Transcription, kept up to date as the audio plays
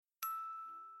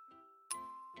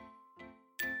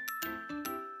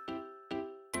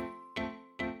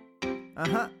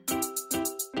I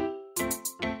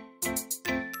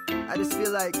just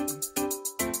feel like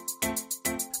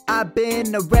I've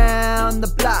been around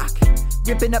the block,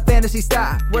 ripping up fantasy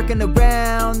stock, working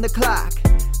around the clock.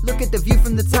 Look at the view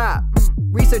from the top.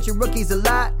 Researching rookies a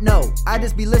lot? No, I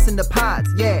just be listening to pods.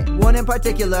 Yeah, one in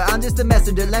particular, I'm just a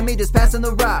messenger. Let me just pass on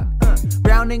the rock.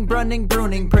 Browning, Brunning,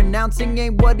 Bruning, pronouncing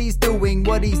ain't what he's doing.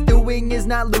 What he's doing is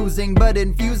not losing, but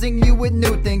infusing you with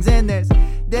new things. And there's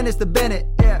Dennis the Bennett,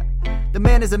 yeah. The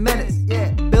man is a menace,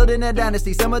 yeah. Building a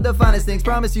dynasty, some of the finest things.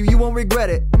 Promise you, you won't regret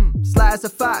it. Sly as a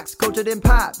fox, cultured in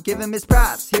pop. Give him his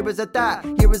props. Here is a thought,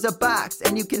 here is a box.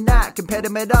 And you cannot compare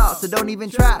them at all, so don't even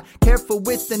try. Careful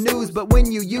with the news, but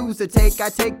when you use a take, I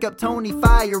take up Tony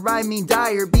Fire. I mean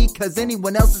Dyer, because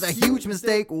anyone else is a huge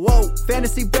mistake. Whoa,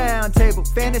 fantasy round table,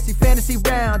 fantasy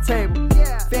round table.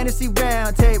 Yeah, fantasy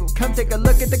round table. Come take a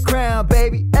look at the crown,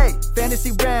 baby. Hey,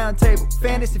 fantasy round table,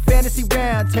 fantasy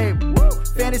round table. Woo.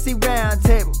 Fantasy round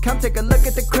table. Come take a look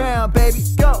at the crown, baby.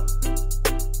 Go.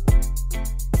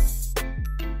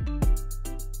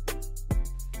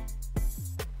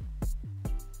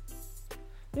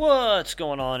 What's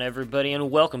going on, everybody, and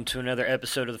welcome to another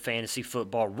episode of the Fantasy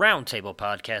Football Roundtable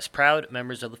Podcast, proud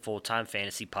members of the Full-Time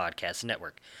Fantasy Podcast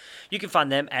Network. You can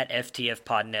find them at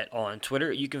FTFPodNet on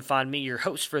Twitter. You can find me, your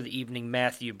host for the evening,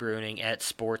 Matthew Bruning, at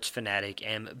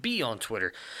SportsFanaticMB on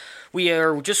Twitter. We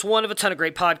are just one of a ton of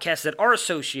great podcasts that are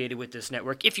associated with this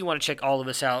network. If you want to check all of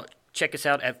us out, check us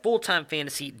out at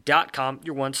fulltimefantasy.com,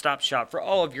 your one-stop shop for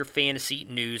all of your fantasy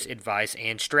news, advice,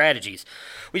 and strategies.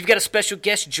 We've got a special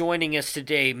guest joining us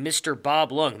today, Mr.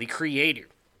 Bob Lung, the creator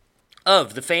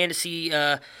of the Fantasy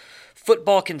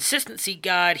Football Consistency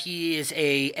Guide. He is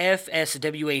a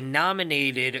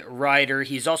FSWA-nominated writer.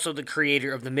 He's also the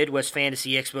creator of the Midwest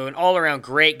Fantasy Expo, an all-around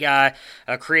great guy,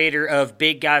 a creator of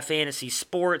Big Guy Fantasy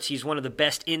Sports. He's one of the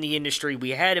best in the industry. We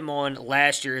had him on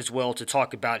last year as well to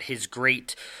talk about his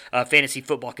great Fantasy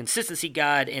Football Consistency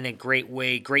Guide in a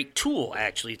great tool,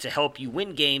 actually, to help you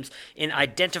win games in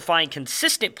identifying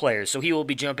consistent players. So he will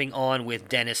be jumping on with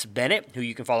Dennis Bennett, who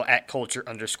you can follow at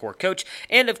culture_coach,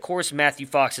 and, of course, Matthew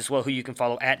Fox as well, who you can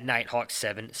follow at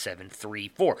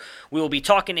Nighthawk7734. We will be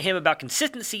talking to him about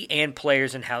consistency and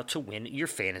players and how to win your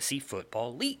fantasy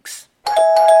football leagues.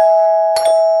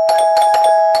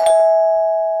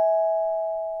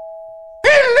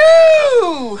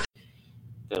 Hello!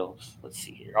 Let's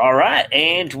see here. All right,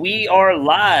 and we are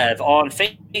live on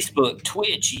Facebook,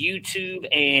 Twitch, YouTube,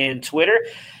 and Twitter.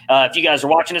 If you guys are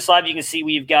watching us live, you can see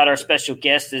we've got our special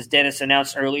guest, as Dennis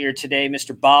announced earlier today,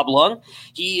 Mr. Bob Lung.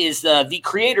 He is the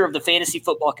creator of the Fantasy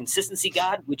Football Consistency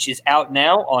Guide, which is out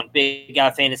now on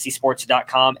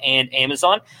BigGuyFantasySports.com and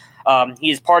Amazon.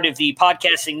 He is part of the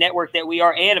podcasting network that we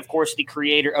are, and, of course, the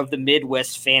creator of the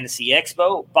Midwest Fantasy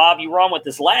Expo. Bob, you were on with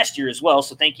us last year as well,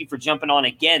 so thank you for jumping on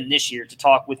again this year to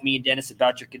talk with me and Dennis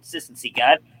about your consistency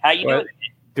guide. How you doing?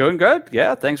 Doing good.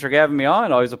 Yeah, thanks for having me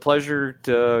on. Always a pleasure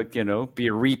to, be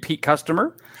a repeat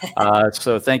customer.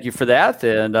 So thank you for that,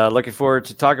 and looking forward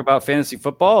to talk about fantasy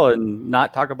football and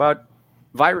not talk about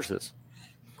viruses.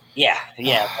 Yeah,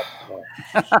 exactly.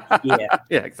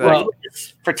 Well,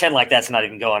 let's pretend like that's not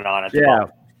even going on at the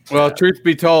moment. Well, truth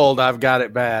be told, I've got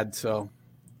it bad. So,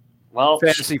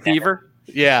 fantasy fever.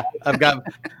 Yeah, I've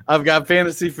got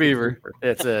fantasy fever.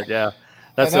 That's it. Yeah,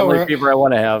 that's the only fever I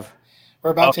want to have. We're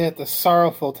about to hit the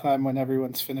sorrowful time when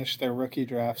everyone's finished their rookie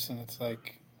drafts, and it's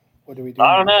like, what do we do?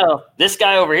 I don't know. This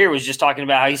guy over here was just talking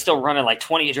about how he's still running like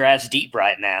 20 drafts deep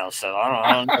right now. So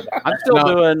I don't know. I'm still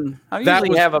doing. I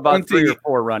usually have about 3 or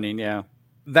 4 running. Yeah,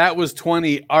 that was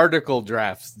 20 article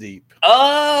drafts deep.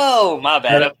 Oh, my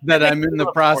bad. That I'm in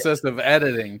the process of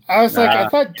editing. I was like, I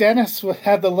thought Dennis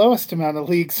had the lowest amount of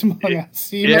leagues among us.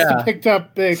 He must have picked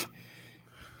up big.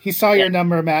 He saw your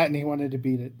number, Matt, and he wanted to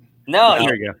beat it. No,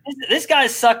 this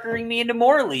guy's suckering me into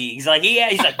more leagues. Like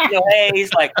he's like, hey,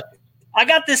 he's like, I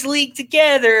got this league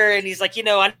together, and he's like,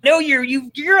 I know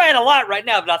you're at a lot right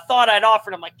now, but I thought I'd offer.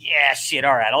 And I'm like, yeah, shit,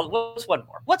 all right.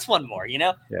 What's one more?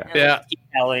 Yeah. Keep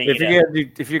telling, if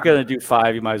you're gonna do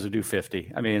 5, you might as well do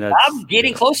 50. I mean, I'm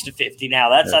getting close to 50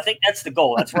 now. I think that's the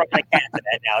goal. That's where I'm gonna cap it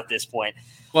at now at this point.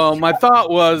 Well, my thought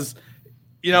was,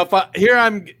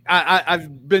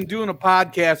 I've been doing a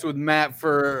podcast with Matt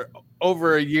for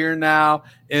over a year now,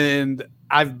 and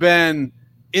I've been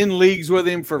in leagues with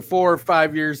him for 4 or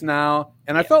 5 years now,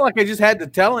 and I felt like I just had to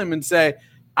tell him and say,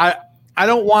 I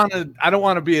don't want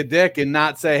to be a dick and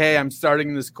not say, hey, I'm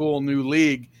starting this cool new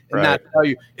league, and not tell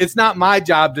you. It's not my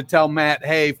job to tell Matt,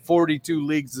 hey, 42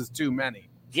 leagues is too many.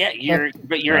 Yeah, you're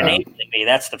enabling me.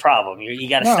 That's the problem. You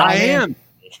got to stop. I am.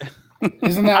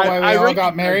 Isn't that why we all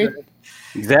got married?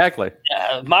 Exactly.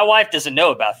 My wife doesn't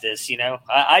know about this,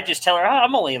 I just tell her,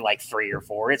 I'm only in like 3 or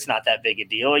 4. It's not that big a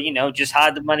deal, just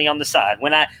hide the money on the side.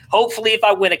 Hopefully if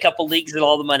I win a couple leagues, then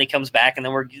all the money comes back and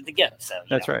then we're good to go. So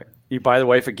that's right. You buy the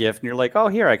wife a gift and you're like, oh,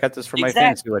 here, I got this for my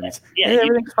fantasy winnings. Yeah,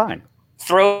 everything's fine.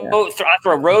 I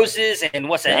throw roses and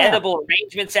what's an edible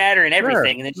arrangements at her and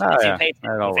everything, and then she pays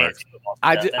for fantasy football.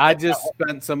 I just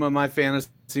spent some of my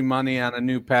fantasy money on a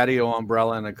new patio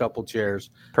umbrella and a couple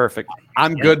chairs. Perfect.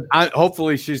 I'm good.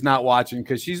 Hopefully she's not watching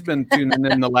because she's been tuning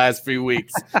in the last few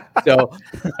weeks. So,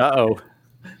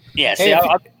 yeah. See,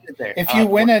 if you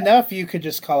win enough, you could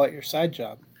just call it your side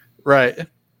job. Right.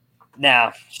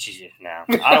 No,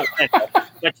 I don't.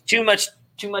 But too much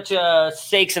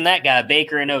stakes in that guy.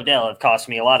 Baker and Odell have cost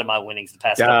me a lot of my winnings the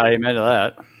past. Yeah, amen to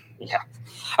that. Yeah.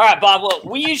 All right, Bob. Well,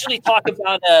 we usually talk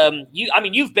about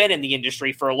you've been in the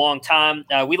industry for a long time.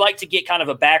 We like to get kind of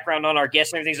a background on our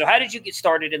guests and everything. So, how did you get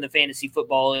started in the fantasy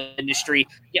football industry?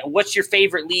 Yeah, what's your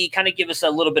favorite league? Kind of give us a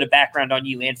little bit of background on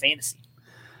you and fantasy.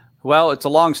 Well, it's a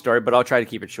long story, but I'll try to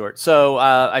keep it short. So,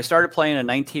 I started playing in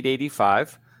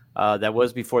 1985. That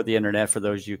was before the internet. For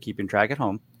those of you keeping track at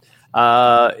home.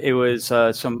 It was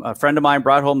a friend of mine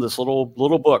brought home this little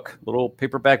book, little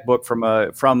paperback book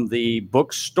from the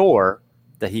bookstore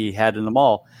that he had in the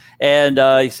mall, and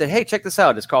he said, "Hey, check this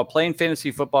out! It's called Playing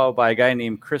Fantasy Football by a guy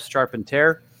named Chris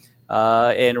Charpentier."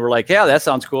 And we're like, "Yeah, that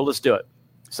sounds cool. Let's do it."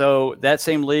 So that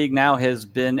same league now has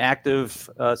been active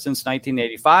since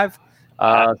 1985.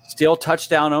 Still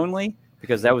touchdown only,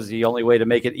 because that was the only way to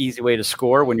make it easy way to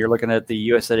score when you're looking at the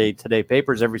USA Today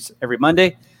papers every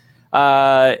Monday.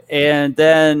 And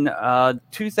then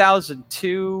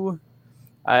 2002,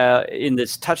 in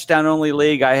this touchdown only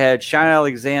league, I had Shaun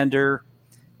Alexander,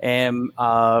 and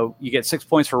you get 6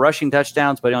 points for rushing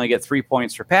touchdowns, but you only get 3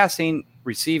 points for passing,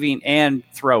 receiving, and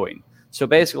throwing. So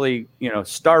basically,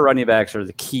 star running backs are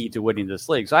the key to winning this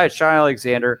league. So I had Shaun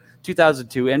Alexander,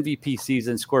 2002 MVP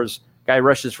season, guy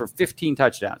rushes for 15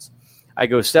 touchdowns. I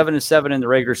go 7-7 in the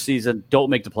regular season, don't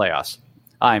make the playoffs.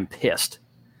 I'm pissed.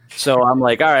 So I'm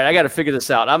like, all right, I got to figure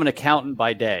this out. I'm an accountant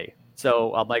by day.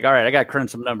 So I'm like, all right, I got to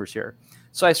crunch some numbers here.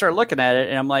 So I started looking at it,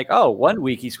 and I'm like, oh, 1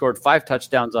 week he scored 5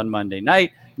 touchdowns on Monday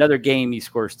night. Another game he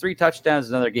scores 3 touchdowns.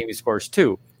 Another game he scores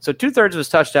 2. So 2/3 of his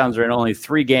touchdowns are in only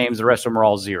 3 games. The rest of them are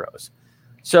all zeros.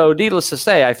 So needless to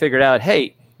say, I figured out,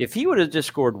 hey, if he would have just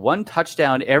scored 1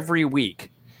 touchdown every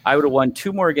week, I would have won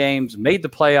 2 more games, made the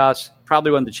playoffs,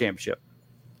 probably won the championship.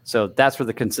 So that's where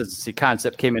the consistency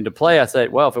concept came into play. I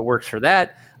said, well, if it works for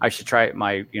that, I should try it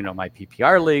my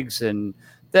PPR leagues. And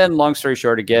then long story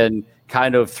short, again,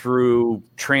 kind of through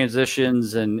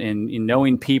transitions and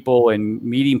knowing people and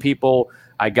meeting people,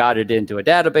 I got it into a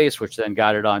database, which then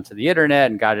got it onto the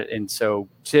internet and got it. And so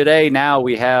today, now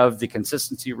we have the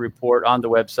consistency report on the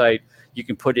website. You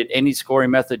can put in any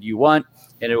scoring method you want,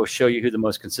 and it will show you who the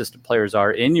most consistent players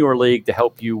are in your league to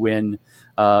help you win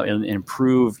and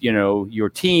improve, your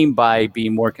team by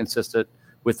being more consistent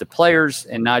with the players,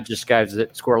 and not just guys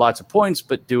that score lots of points,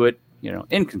 but do it,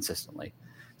 inconsistently.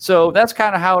 So that's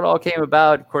kind of how it all came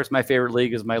about. Of course, my favorite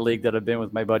league is my league that I've been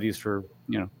with my buddies for,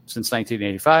 since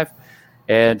 1985.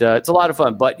 And it's a lot of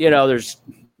fun. But, there's,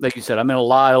 like you said, I'm in a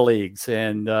lot of leagues,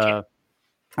 and I'm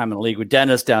in a league with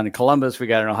Dennis down in Columbus. We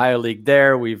got an Ohio league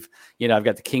there. I've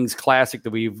got the Kings Classic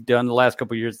that we've done the last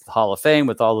couple of years at the Hall of Fame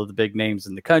with all of the big names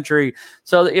in the country.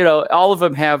 So, all of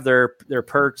them have their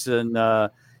perks, and,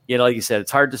 like you said,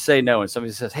 it's hard to say no. And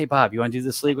somebody says, "Hey, Bob, you want to do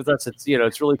this league with us?" It's,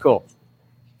 it's really cool.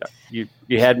 You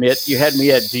had me at,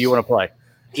 do you want to play?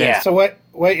 Yeah. So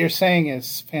what you're saying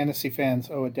is fantasy fans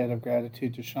owe a debt of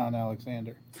gratitude to Shaun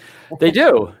Alexander. They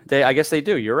do. I guess they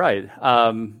do. You're right.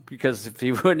 Because if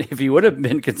he would have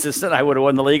been consistent, I would have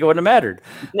won the league. It wouldn't have mattered.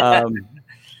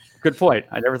 Good point.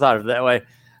 I never thought of it that way.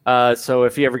 So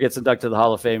if he ever gets inducted to the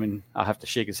Hall of Fame, and I'll have to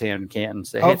shake his hand in Canton and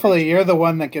say, hopefully you're the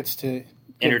one that gets to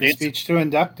give the speech to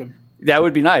induct him. That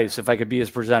would be nice if I could be his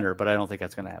presenter, but I don't think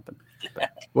that's going to happen.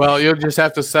 Well, you'll just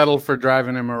have to settle for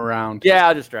driving him around. Yeah,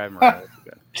 I'll just drive him around.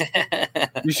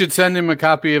 You should send him a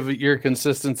copy of your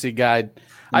consistency guide.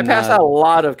 I pass out a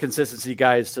lot of consistency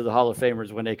guides to the Hall of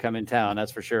Famers when they come in town.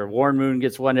 That's for sure. Warren Moon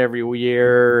gets one every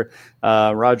year.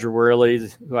 Roger Worley,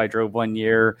 who I drove 1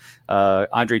 year.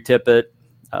 Andre Tippett.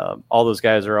 All those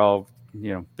guys are all,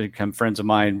 become friends of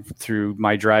mine through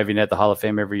my driving at the Hall of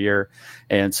Fame every year.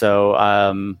 And so,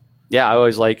 I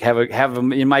always have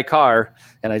them in my car,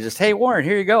 and I just, hey, Warren,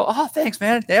 here you go. Oh, thanks,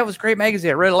 man. That was a great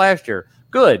magazine. I read it last year.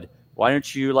 Good. Why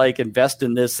don't you invest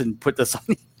in this and put this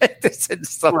on this and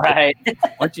stuff? Right. Why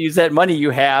don't you use that money you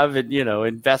have and,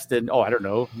 invest in,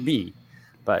 me.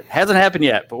 But hasn't happened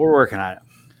yet, but we're working on it.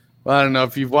 Well, I don't know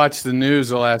if you've watched the news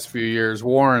the last few years.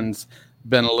 Warren's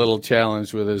been a little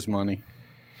challenged with his money.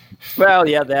 Well,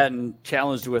 yeah, that and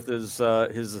challenged with his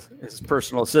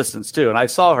personal assistants too. And I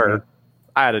saw her.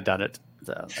 I'd have done it.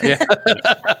 So, yeah,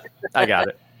 I got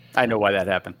it. I know why that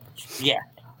happened. Yeah,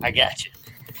 I got you.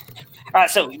 All right,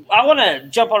 so I want to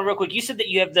jump on real quick. You said that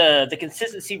you have the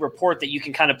consistency report that you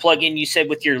can kind of plug in, you said,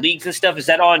 with your leagues and stuff. Is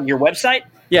that on your website?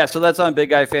 Yeah, so that's on Big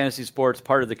Guy Fantasy Sports,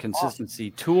 part of the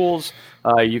consistency tools.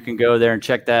 You can go there and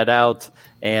check that out.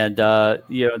 And,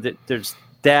 there's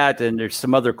that and there's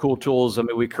some other cool tools. I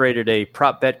mean, we created a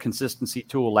prop bet consistency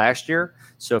tool last year.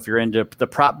 So if you're into the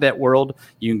prop bet world,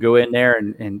 you can go in there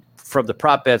and from the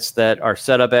prop bets that are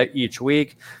set up at each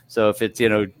week. So if it's,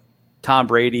 Tom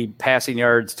Brady passing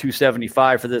yards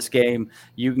 275 for this game,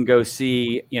 you can go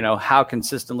see, how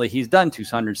consistently he's done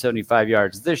 275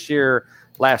 yards this year,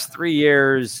 last 3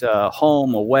 years,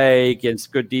 home, away,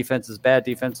 against good defenses, bad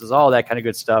defenses, all that kind of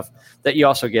good stuff that you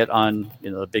also get on,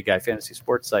 the Big Guy Fantasy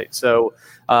Sports site. So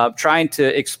trying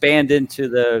to expand into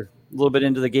a little bit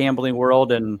into the gambling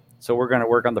world. And so we're going to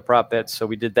work on the prop bets. So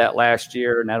we did that last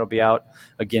year and that'll be out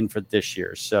again for this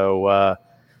year. So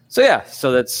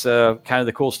that's kind of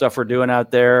the cool stuff we're doing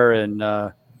out there. And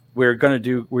we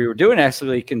were doing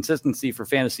actually consistency for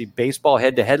fantasy baseball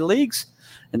head-to-head leagues.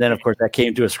 And then, of course, that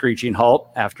came to a screeching halt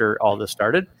after all this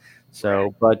started.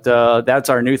 So, but that's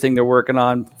our new thing they're working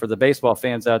on for the baseball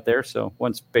fans out there. So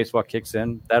once baseball kicks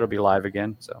in, that'll be live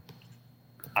again. So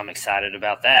I'm excited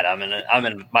about that. I'm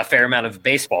in my fair amount of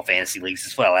baseball fantasy leagues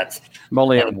as well. I'm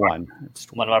only in one.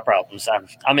 It's one of my problems.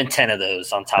 I'm in 10 of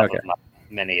those on top of my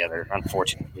many other,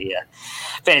 unfortunately,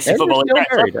 fantasy football. You're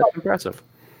still married. That's impressive.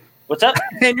 What's up?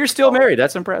 And you're still married.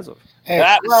 That's impressive.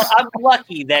 Well, I'm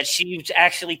lucky that she's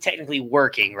actually technically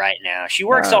working right now. She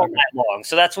works all night long,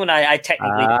 so that's when I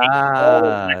technically take all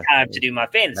of my time to do my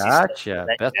fantasy stuff. Gotcha.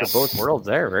 Best of both worlds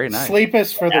there. Very nice. Sleep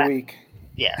is for the week.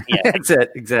 Yeah. That's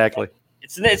it. Exactly.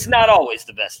 It's not always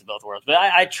the best of both worlds, but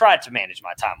I try to manage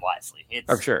my time wisely.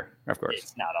 I'm sure. Of course.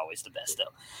 It's not always the best,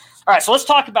 though. All right, so let's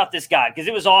talk about this guy because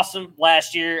it was awesome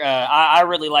last year. I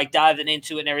really liked diving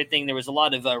into it and everything. There was a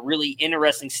lot of really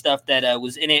interesting stuff that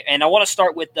was in it. And I want to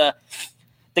start with the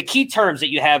key terms that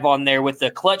you have on there with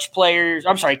the clutch players.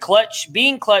 I'm sorry, clutch,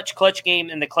 being clutch game,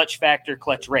 and the clutch factor,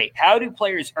 clutch rate. How do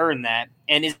players earn that?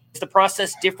 And is the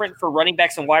process different for running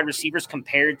backs and wide receivers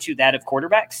compared to that of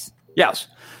quarterbacks? Yes.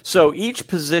 So each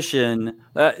position,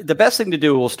 the best thing to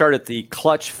do, we'll start at the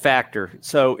clutch factor.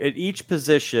 So at each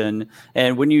position,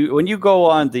 and when you go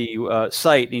on the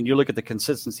site and you look at the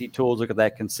consistency tools, look at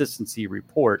that consistency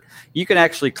report, you can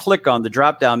actually click on the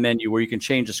drop-down menu where you can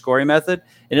change the scoring method,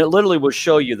 and it literally will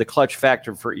show you the clutch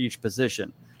factor for each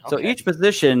position. Okay. So each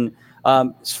position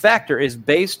factor is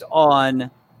based on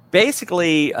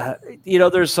basically,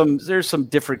 there's some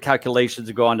different calculations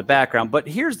that go on in the background, but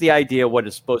here's the idea of what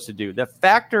it's supposed to do. The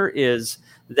factor is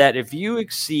that if you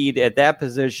exceed at that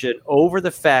position over the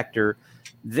factor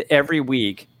every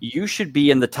week, you should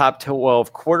be in the top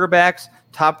 12 quarterbacks,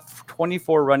 top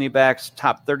 24 running backs,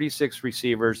 top 36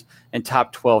 receivers, and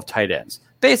top 12 tight ends.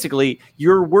 Basically,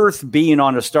 you're worth being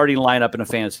on a starting lineup in a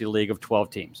fantasy league of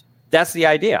 12 teams. That's the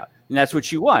idea. And that's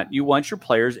what you want. You want your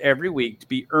players every week to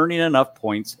be earning enough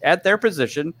points at their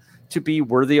position to be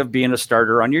worthy of being a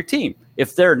starter on your team.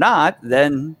 If they're not,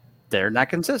 then they're not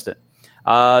consistent.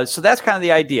 So that's kind of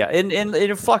the idea. And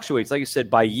it fluctuates, like you said,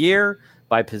 by year,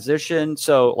 by position.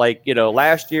 So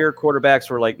last year, quarterbacks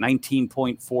were like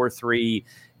 19.43.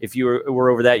 If you were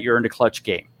over that, you earned a clutch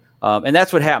game. And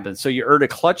that's what happens. So you earn a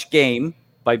clutch game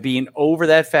by being over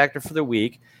that factor for the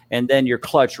week. And then your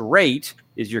clutch rate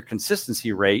is your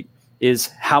consistency rate, is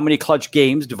how many clutch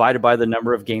games divided by the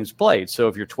number of games played. So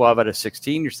if you're 12 out of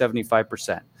 16, you're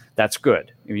 75%. That's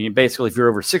good. I mean, basically, if you're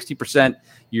over 60%,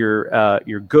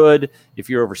 you're good. If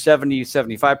you're over 70,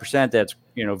 75%, that's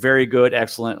very good,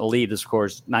 excellent. Elite is, of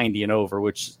course, 90 and over,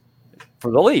 which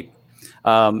for the elite.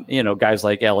 Guys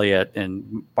like Elliott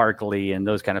and Barkley and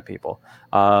those kind of people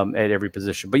at every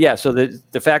position. But yeah, so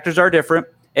the factors are different.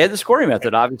 And the scoring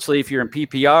method, obviously, if you're in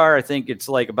PPR, I think it's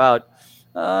like about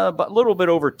a little bit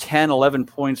over 10, 11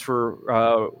 points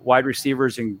for wide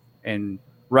receivers and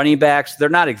running backs. They're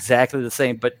not exactly the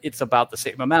same, but it's about the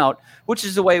same amount, which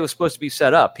is the way it was supposed to be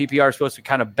set up. PPR is supposed to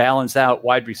kind of balance out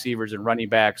wide receivers and running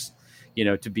backs,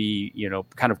 to be,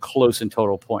 kind of close in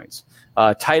total points.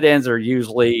 Tight ends are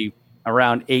usually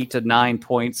around 8 to 9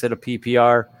 points at a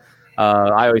PPR.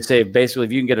 I always say, basically,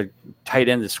 if you can get a tight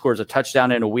end that scores a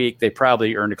touchdown in a week, they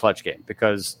probably earned a clutch game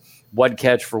because one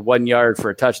catch for 1 yard for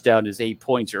a touchdown is 8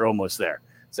 points. You're almost there.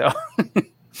 So,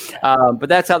 but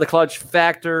that's how the clutch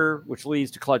factor, which leads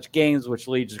to clutch games, which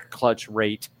leads to clutch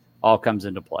rate, all comes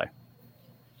into play.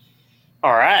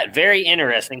 All right, very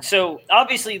interesting. So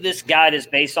obviously this guide is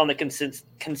based on the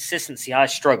consistency. I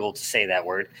struggle to say that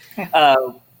word.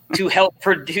 To help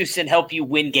produce and help you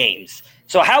win games.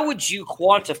 So how would you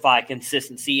quantify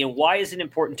consistency, and why is it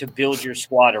important to build your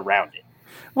squad around it?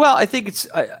 Well, I think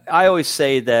I always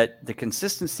say that the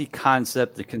consistency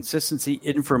concept, the consistency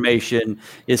information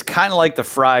is kind of like the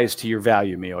fries to your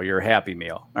value meal, your Happy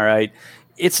Meal. All right.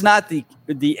 It's not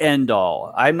the end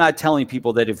all. I'm not telling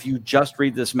people that if you just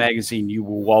read this magazine, you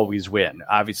will always win.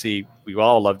 Obviously, we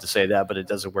all love to say that, but it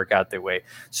doesn't work out that way.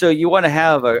 So you want to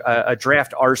have a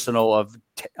draft arsenal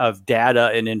of data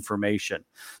and information.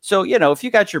 So, if you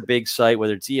got your big site,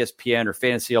 whether it's ESPN or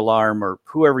Fantasy Alarm or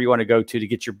whoever you want to go to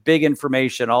get your big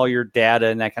information, all your data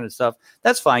and that kind of stuff,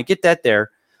 that's fine. Get that there.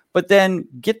 But then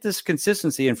get this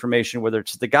consistency information, whether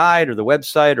it's the guide or the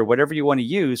website or whatever you want to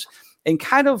use, and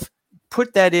kind of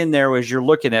put that in there as you're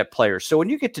looking at players. So when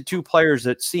you get to two players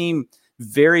that seem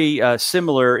very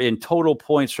similar in total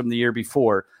points from the year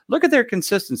before, look at their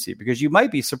consistency, because you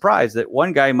might be surprised that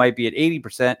one guy might be at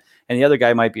 80% and the other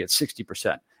guy might be at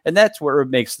 60%. And that's where it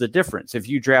makes the difference. If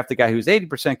you draft the guy who's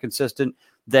 80% consistent,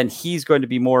 then he's going to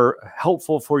be more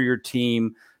helpful for your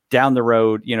team down the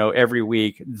road, every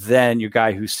week than your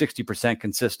guy who's 60%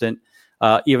 consistent,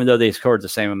 even though they scored the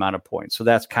same amount of points. So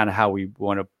that's kind of how we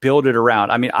want to build it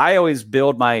around. I mean, I always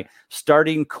build my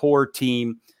starting core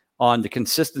team on the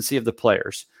consistency of the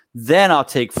players. Then I'll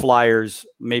take flyers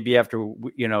maybe after,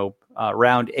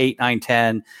 round 8, 9,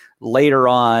 10. Later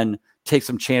on, take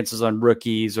some chances on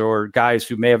rookies or guys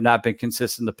who may have not been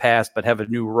consistent in the past but have a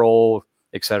new role,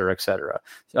 et cetera, et cetera.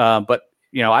 But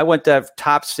I went to have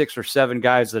top 6 or 7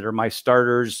 guys that are my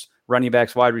starters, running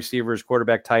backs, wide receivers,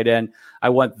 quarterback, tight end. I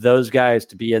want those guys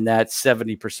to be in that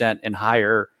 70% and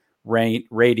higher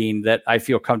rating that I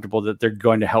feel comfortable that they're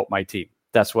going to help my team.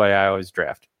 That's why I always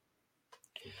draft.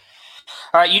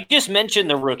 All right, you just mentioned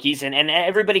the rookies, and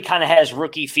everybody kind of has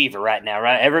rookie fever right now,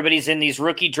 right? Everybody's in these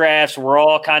rookie drafts. We're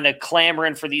all kind of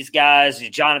clamoring for these guys,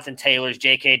 Jonathan Taylors,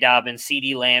 J.K. Dobbins,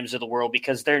 C.D. Lambs of the world,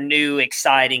 because they're new,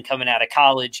 exciting, coming out of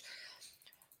college.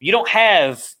 You don't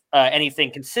have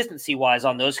anything consistency-wise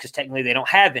on those because technically they don't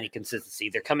have any consistency.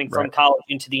 They're coming from college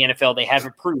into the NFL. They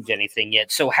haven't proved anything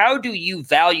yet. So how do you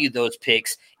value those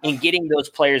picks in getting those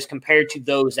players compared to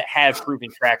those that have proven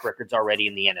track records already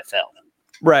in the NFL?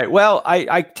 Right. Well,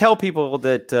 I tell people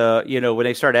that, when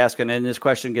they start asking, and this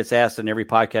question gets asked in every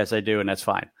podcast I do, and that's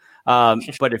fine.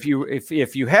 But if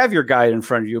you have your guide in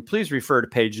front of you, please refer to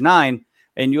page 9,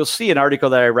 and you'll see an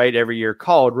article that I write every year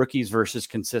called Rookies versus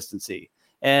Consistency.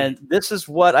 And this is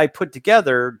what I put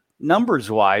together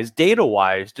numbers-wise,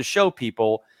 data-wise, to show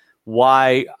people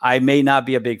why I may not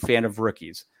be a big fan of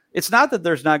rookies. It's not that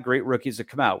there's not great rookies that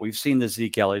come out. We've seen the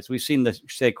Zeke Elliott's, we've seen the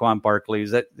Saquon Barkleys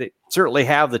that they certainly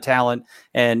have the talent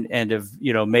and have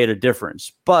made a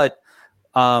difference. But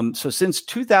so since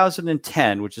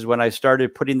 2010, which is when I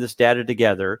started putting this data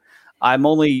together, I'm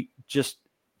only just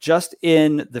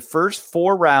in the first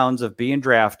 4 rounds of being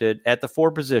drafted at the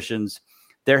 4 positions.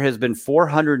 There has been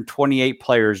 428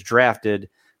 players drafted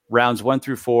rounds 1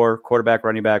 through 4, quarterback,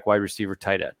 running back, wide receiver,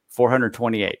 tight end.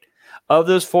 428. Of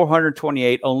those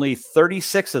 428, only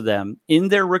 36 of them in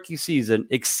their rookie season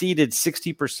exceeded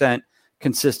 60%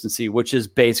 consistency, which is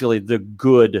basically the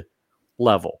good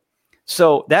level.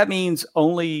 So that means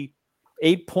only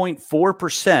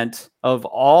 8.4% of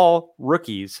all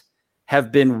rookies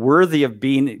have been worthy of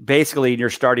being basically in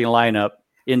your starting lineup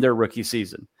in their rookie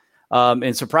season.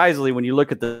 And surprisingly, when you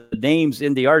look at the names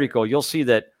in the article, you'll see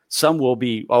that some will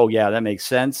be, oh yeah, that makes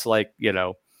sense. Like,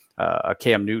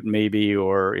 Cam Newton maybe,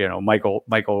 or,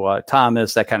 Michael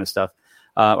Thomas, that kind of stuff,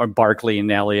 or Barkley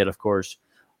and Elliott, of course.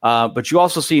 But you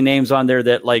also see names on there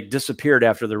that like disappeared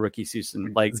after the rookie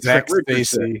season, like Zach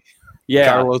Stacy,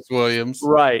 Carlos Williams.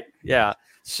 Right. Yeah.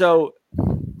 So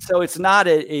it's not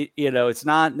it's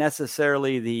not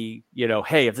necessarily the,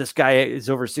 hey, if this guy is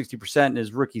over 60% in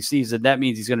his rookie season, that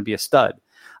means he's going to be a stud.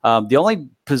 The only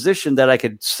position that I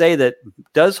could say that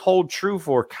does hold true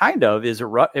for kind of is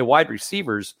a wide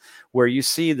receivers, where you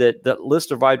see that the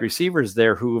list of wide receivers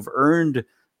there who have earned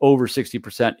over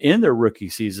 60% in their rookie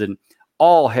season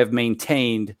all have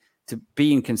maintained to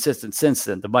being consistent since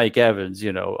then. The Mike Evans,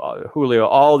 Julio,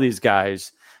 all these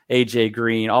guys, AJ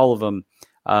Green, all of them,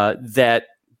 that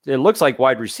it looks like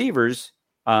wide receivers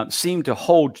seem to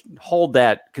hold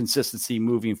that consistency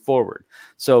moving forward.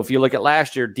 So if you look at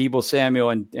last year, Deebo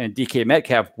Samuel and DK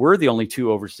Metcalf were the only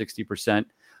 2 over 60%.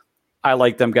 I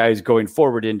like them guys going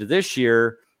forward into this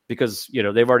year because,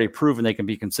 they've already proven they can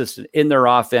be consistent in their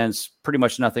offense. Pretty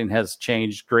much nothing has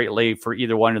changed greatly for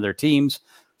either one of their teams.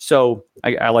 So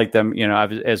I like them,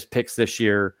 as picks this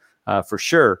year for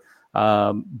sure.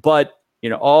 But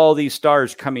all these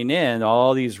stars coming in,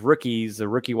 all these rookies, the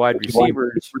rookie wide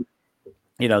receivers,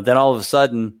 then all of a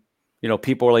sudden,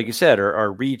 people are, like you said,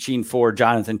 are reaching for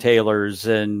Jonathan Taylor's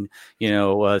and,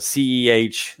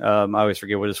 CEH. I always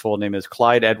forget what his full name is.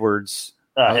 Clyde Edwards.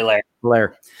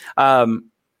 Hilaire.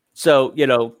 So,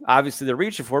 obviously they're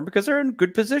reaching for him because they're in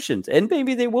good positions, and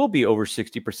maybe they will be over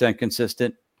 60%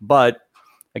 consistent. But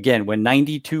again, when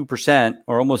 92%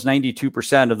 or almost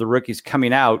 92% of the rookies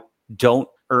coming out don't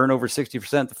earn over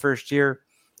 60% the first year,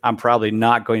 I'm probably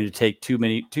not going to take too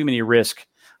many risk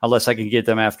unless I can get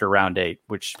them after round 8,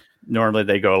 which normally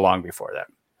they go along before that.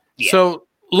 Yeah. So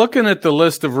looking at the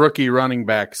list of rookie running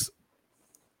backs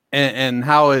and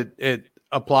how it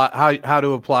apply, how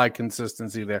to apply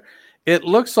consistency there, it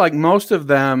looks like most of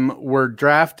them were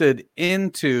drafted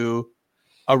into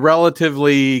a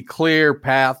relatively clear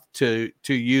path to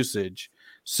usage.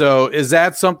 So is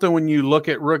that something when you look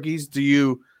at rookies, do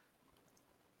you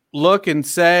look and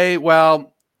say,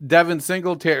 well, Devin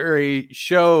Singletary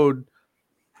showed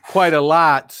quite a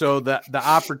lot, so that the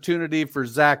opportunity for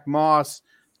Zach Moss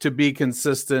to be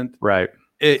consistent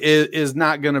is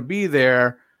not going to be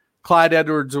there. Clyde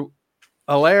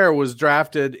Edwards-Helaire was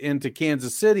drafted into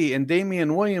Kansas City, and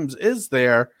Damian Williams is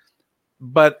there,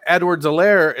 but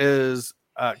Edwards-Helaire is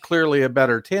clearly a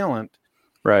better talent.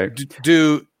 Right.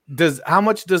 How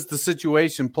much does the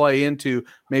situation play into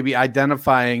maybe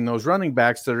identifying those running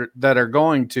backs that are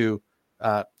going to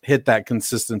hit that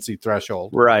consistency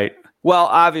threshold? Right. Well,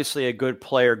 obviously a good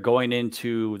player going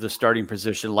into the starting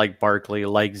position like Barkley,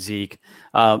 like Zeke,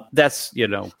 that's,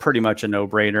 pretty much a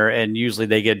no-brainer. And usually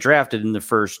they get drafted in the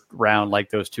first round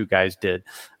like those two guys did.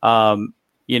 Le'Veon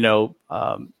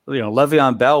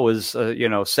Bell was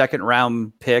a, second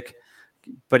round pick,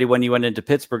 but when he went into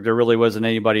Pittsburgh, there really wasn't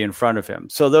anybody in front of him.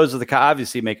 So those are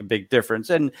obviously make a big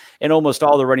difference. And almost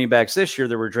all the running backs this year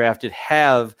that were drafted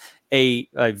have a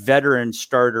veteran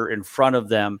starter in front of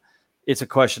them. It's a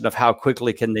question of how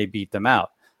quickly can they beat them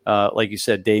out. Like you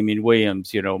said, Damian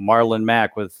Williams, Marlon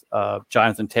Mack with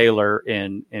Jonathan Taylor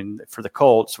in for the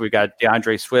Colts. We got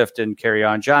DeAndre Swift and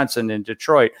Kerryon Johnson in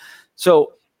Detroit.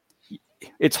 So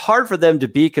it's hard for them to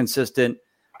be consistent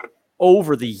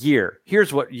over the year.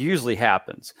 Here's what usually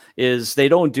happens is they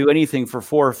don't do anything for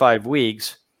 4 or 5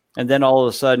 weeks. And then all of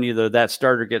a sudden, either that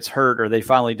starter gets hurt or they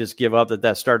finally just give up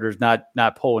that starter is not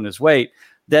pulling his weight.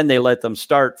 Then they let them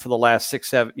start for the last 6,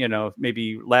 7,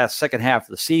 maybe last second half of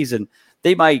the season.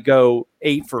 They might go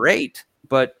 8 for 8,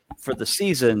 but for the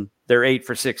season, they're 8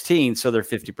 for 16. So they're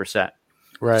 50%.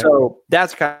 Right. So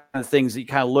that's kind of things that you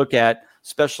kind of look at,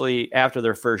 especially after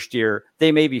their first year.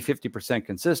 They may be 50%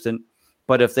 consistent,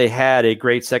 but if they had a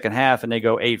great second half and they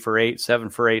go 8 for 8, 7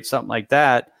 for 8, something like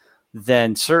that,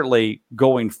 then certainly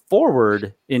going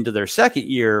forward into their second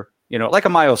year, like a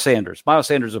Miles Sanders. Miles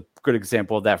Sanders is a good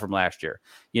example of that from last year.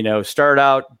 Start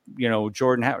out,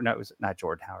 Jordan Howard. No, it was not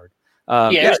Jordan Howard.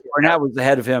 Jordan Howard was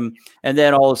ahead of him. And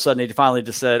then all of a sudden they finally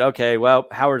just said, okay, well,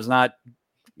 Howard's not,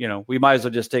 we might as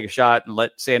well just take a shot and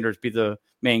let Sanders be the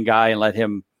main guy and let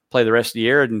him play the rest of the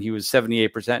year. And he was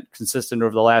 78% consistent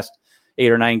over the last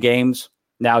 8 or 9 games.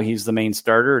 Now he's the main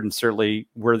starter and certainly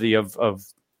worthy of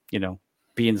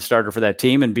being the starter for that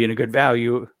team and being a good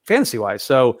value fantasy wise.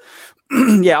 So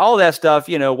yeah, all that stuff,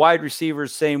 wide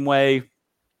receivers, same way,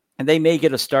 and they may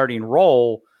get a starting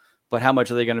role, but how much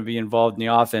are they going to be involved in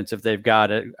the offense if they've got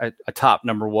a top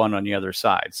number one on the other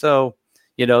side? So,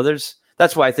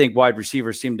 that's why I think wide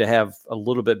receivers seem to have a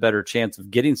little bit better chance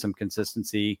of getting some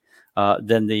consistency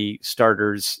than the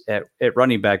starters at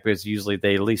running back, because usually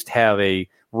they at least have a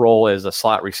role as a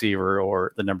slot receiver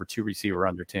or the number 2 receiver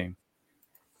on their team.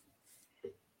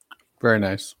 Very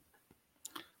nice.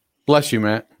 Bless you,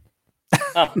 Matt.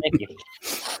 Oh, thank you.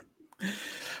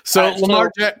 So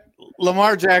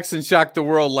Lamar Jackson shocked the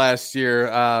world last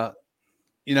year.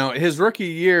 His rookie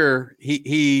year,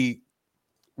 he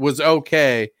was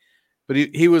okay, but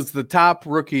he was the top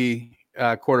rookie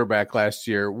quarterback last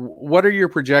year. What are your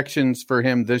projections for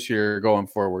him this year going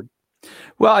forward?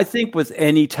 Well, I think with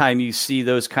any time you see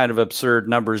those kind of absurd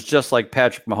numbers, just like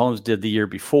Patrick Mahomes did the year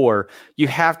before, you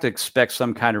have to expect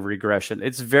some kind of regression.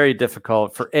 It's very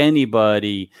difficult for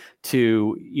anybody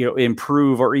to,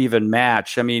 improve or even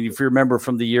match. I mean, if you remember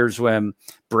from the years when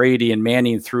Brady and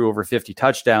Manning threw over 50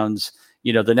 touchdowns,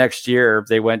 the next year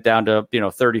they went down to,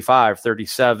 35,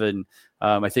 37.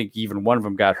 I think even one of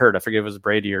them got hurt. I forget if it was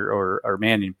Brady or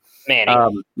Manning.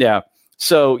 Yeah.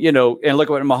 So, and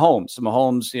look at Mahomes.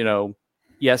 Mahomes,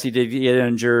 yes, he did get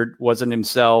injured, wasn't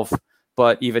himself,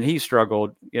 but even he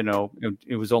struggled.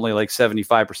 It was only like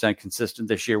 75% consistent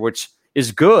this year, which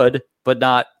is good, but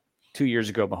not 2 years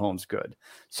ago Mahomes good.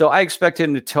 So I expect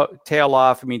him to tail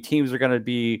off. I mean, teams are going to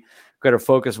be got to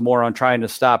focus more on trying to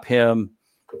stop him.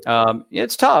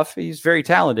 It's tough. He's very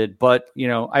talented, but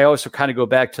I also kind of go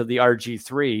back to the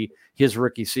RG3, his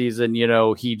rookie season.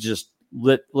 He just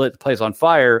lit the place on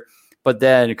fire, but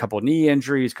then a couple of knee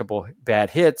injuries, a couple of bad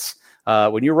hits.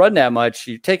 When you run that much,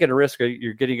 you're taking a risk.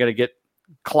 You're going to get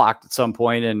clocked at some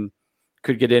point and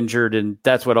could get injured. And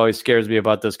that's what always scares me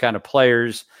about those kind of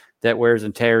players, that wears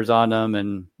and tears on them.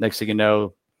 And next thing you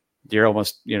know, you're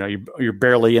almost, you're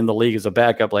barely in the league as a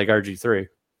backup like RG3.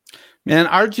 Man,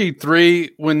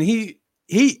 RG3, when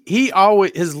he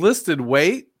always, his listed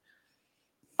weight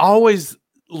always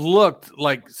looked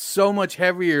like so much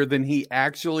heavier than he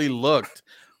actually looked.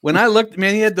 When I looked,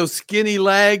 man, he had those skinny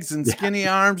legs and skinny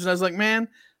arms, and I was like, man,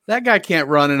 that guy can't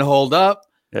run and hold up.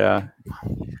 Yeah.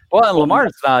 Well, and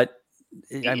Lamar's not,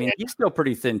 he's still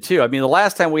pretty thin too. The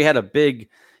last time we had a big,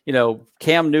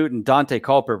 Cam Newton, Dante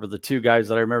Culper were the two guys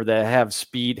that I remember that had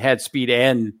speed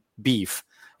and beef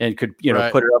and could,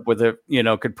 put it up with it,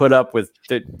 could put up with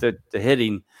the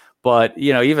hitting. But,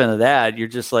 even that, you're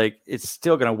just like, it's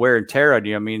still going to wear and tear on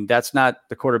you. That's not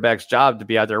the quarterback's job to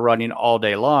be out there running all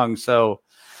day long. So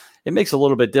it makes it a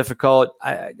little bit difficult.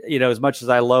 As much as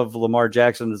I love Lamar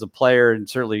Jackson as a player and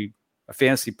certainly a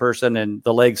fantasy person, and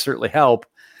the legs certainly help,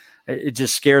 it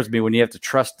just scares me when you have to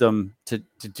trust them to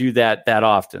do that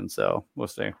often. So we'll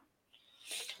see.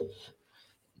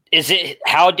 Is it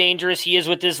how dangerous he is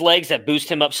with his legs that boost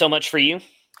him up so much for you?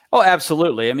 Oh,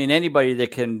 absolutely. Anybody that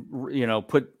can,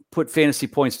 put fantasy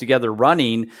points together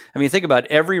running. Think about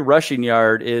every rushing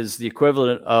yard is the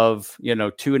equivalent of,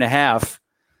 2.5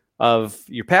 of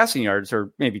your passing yards,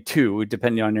 or maybe 2,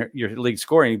 depending on your league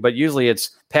scoring. But usually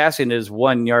it's passing is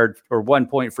 1 yard or 1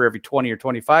 point for every 20 or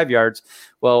 25 yards.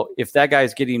 Well, if that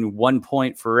guy's getting 1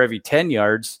 point for every 10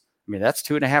 yards, that's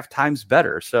 2.5 times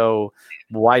better. So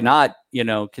why not,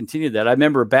 continue that? I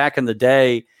remember back in the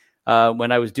day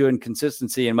when I was doing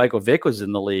consistency and Michael Vick was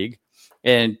in the league,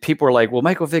 and people were like, well,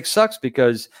 Michael Vick sucks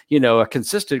because, a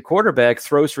consistent quarterback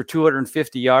throws for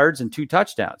 250 yards and 2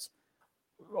 touchdowns.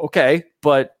 Okay,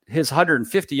 but his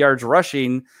 150 yards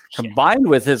rushing combined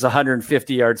with his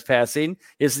 150 yards passing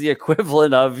is the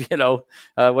equivalent of,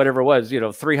 whatever it was,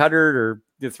 300 or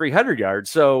 300 yards.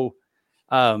 So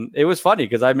it was funny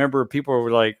because I remember people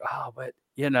were like, oh, but,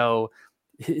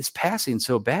 his passing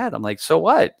so bad. I'm like, so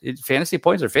what? Fantasy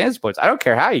points are fantasy points. I don't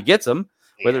care how he gets them,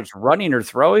 whether it's running or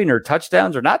throwing or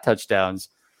touchdowns or not touchdowns.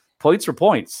 Points are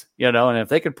points, and if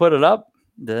they could put it up,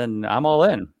 then I'm all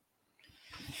in.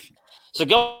 So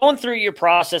going through your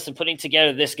process and putting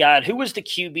together this guide, who was the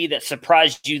QB that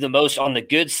surprised you the most on the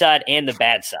good side and the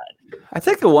bad side? I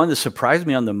think the one that surprised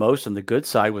me on the most on the good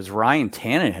side was Ryan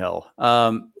Tannehill.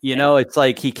 It's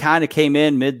like he kind of came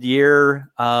in mid-year.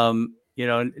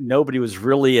 Nobody was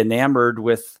really enamored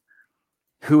with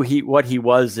what he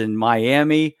was in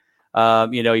Miami.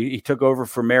 He took over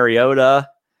for Mariota.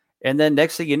 And then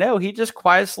next thing you know, he just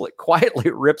quietly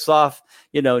rips off,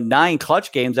 9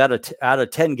 clutch games out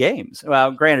of 10 games.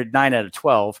 Well, granted, 9 out of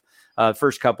 12.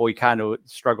 First couple, he kind of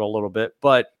struggled a little bit.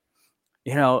 But,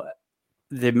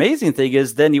 the amazing thing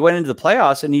is then he went into the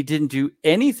playoffs and he didn't do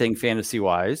anything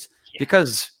fantasy-wise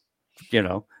because,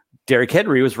 Derrick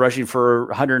Henry was rushing for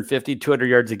 150, 200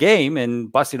 yards a game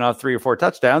and busting off 3 or 4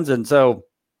 touchdowns. And so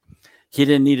he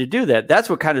didn't need to do that. That's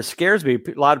what kind of scares me.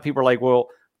 A lot of people are like, well,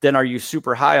 then are you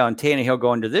super high on Tannehill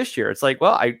going to this year? It's like,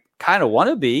 well, I kind of want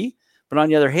to be, but on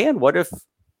the other hand, what if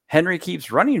Henry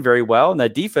keeps running very well and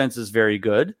that defense is very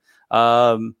good?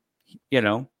 He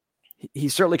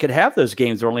certainly could have those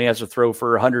games where only has to throw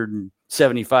for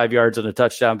 175 yards and a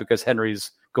touchdown because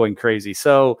Henry's going crazy.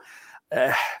 So,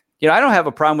 I don't have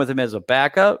a problem with him as a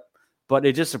backup, but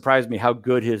it just surprised me how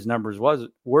good his numbers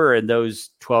were in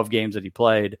those 12 games that he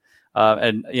played.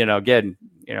 Again,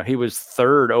 he was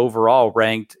 3rd overall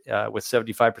ranked with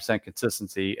 75%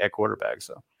 consistency at quarterback.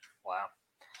 So, wow.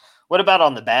 What about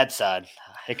on the bad side?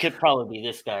 It could probably be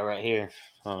this guy right here.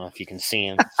 I don't know if you can see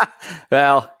him.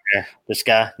 Well, this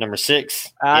guy, number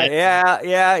 6.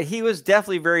 Yeah, he was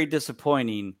definitely very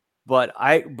disappointing. But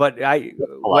when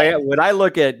I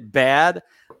look at bad,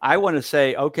 I want to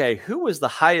say, okay, who was the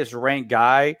highest ranked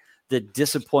guy that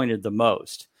disappointed the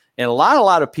most? And a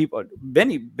lot of people,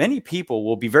 many people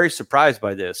will be very surprised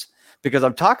by this because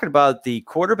I'm talking about the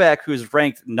quarterback who's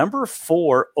ranked number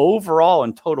 4 overall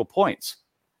in total points.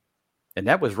 And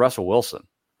that was Russell Wilson,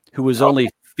 who was only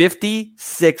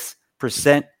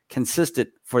 56% consistent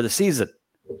for the season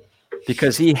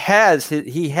because he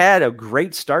had a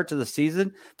great start to the season.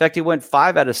 In fact, he went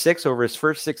 5 out of 6 over his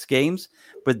first 6 games,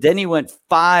 but then he went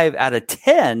 5 out of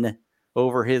 10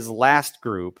 over his last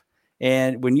group.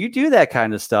 And when you do that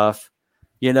kind of stuff,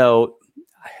 he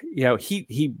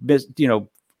missed,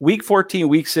 week 14,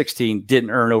 week 16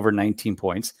 didn't earn over 19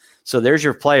 points. So there's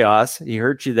your playoffs. He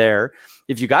hurt you there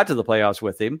if you got to the playoffs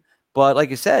with him. But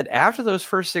like I said, after those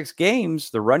first 6 games,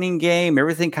 the running game,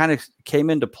 everything kind of came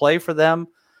into play for them.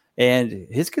 And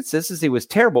his consistency was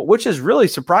terrible, which is really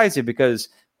surprising because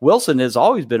Wilson has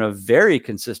always been a very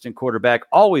consistent quarterback,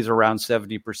 always around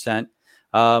 70%.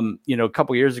 A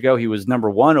couple years ago, he was number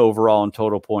 1 overall in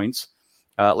total points.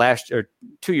 2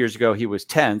 years ago, he was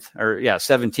 10th,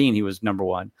 17. He was number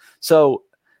 1. So,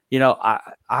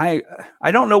 I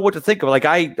don't know what to think of. Like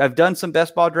I've done some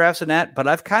best ball drafts in that, but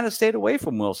I've kind of stayed away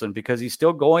from Wilson because he's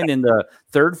still going in the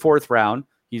 3rd, 4th round.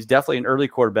 He's definitely an early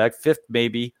quarterback, 5th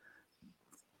maybe.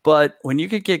 But when you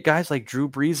could get guys like Drew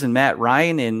Brees and Matt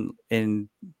Ryan in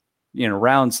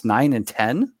rounds 9 and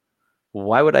 10,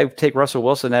 why would I take Russell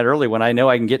Wilson that early when I know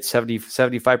I can get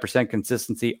 75%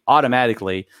 consistency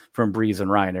automatically from Brees and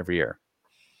Ryan every year?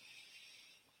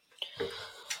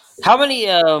 How many,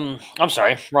 I'm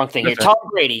sorry, wrong thing here. Tom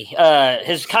Brady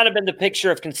has kind of been the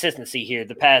picture of consistency here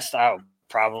the past,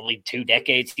 probably 2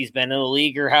 decades he's been in the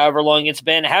league or however long it's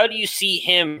been. How do you see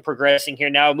him progressing here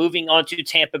now, moving on to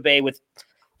Tampa Bay with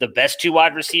the best 2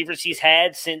 wide receivers he's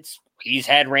had since he's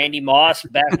had Randy Moss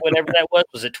back whatever that was?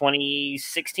 Was it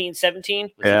 2016, 17?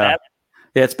 Yeah,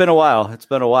 it's been a while.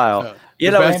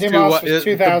 Randy Moss was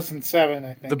 2007,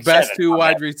 I think. The best 2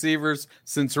 wide receivers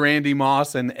since Randy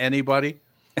Moss and anybody?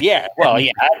 Yeah, well,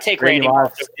 yeah, I'd take Randy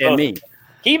Moss and me.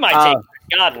 He might take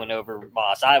Godwin over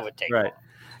Moss. I would take right. Moss.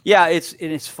 Yeah,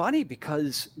 it's funny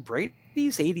because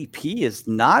Brady's ADP is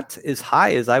not as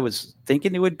high as I was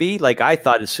thinking it would be. Like I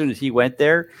thought as soon as he went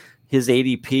there, his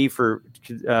ADP for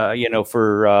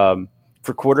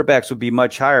quarterbacks would be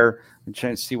much higher. I'm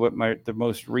trying to see what the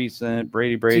most recent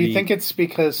Brady. Do you think it's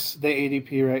because the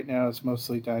ADP right now is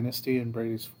mostly dynasty and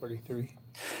Brady's 43?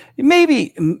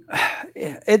 Maybe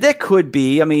that could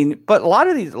be. I mean, but a lot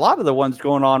of the ones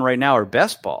going on right now are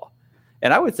best ball,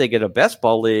 and I would think in a best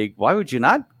ball league, why would you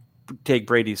not take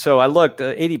Brady? So I looked,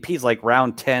 ADP is like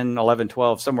round 10, 11,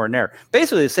 12, somewhere in there,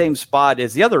 basically the same spot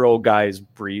as the other old guys,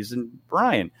 Brees and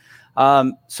Brian.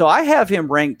 So I have him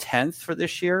ranked 10th for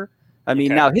this year. I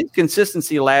mean, Now his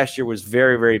consistency last year was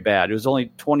very, very bad. It was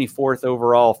only 24th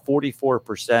overall,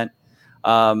 44%.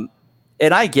 And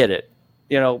I get it.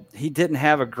 He didn't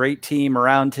have a great team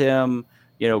around him.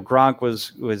 Gronk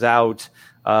was out.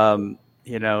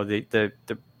 The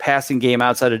passing game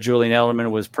outside of Julian Edelman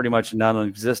was pretty much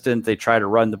non-existent. They tried to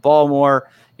run the ball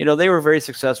more. They were very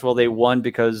successful. They won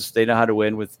because they know how to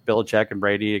win with Belichick and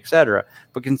Brady, et cetera.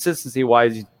 But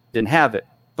consistency-wise, he didn't have it.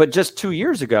 But just 2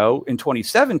 years ago, in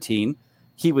 2017,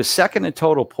 he was 2nd in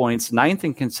total points, 9th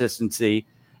in consistency.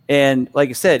 And like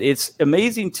I said, it's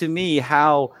amazing to me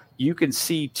how you can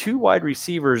see 2 wide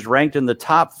receivers ranked in the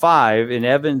top 5 in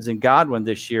Evans and Godwin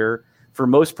this year. For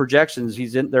most projections,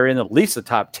 they're in at least the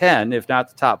top 10, if not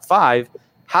the top 5.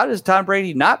 How does Tom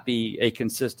Brady not be a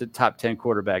consistent top 10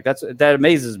 quarterback? That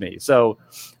amazes me. So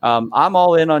I'm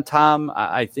all in on Tom.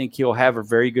 I think he'll have a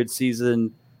very good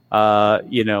season. So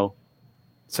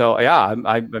yeah,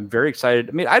 I'm very excited.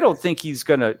 I mean, I don't think he's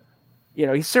gonna,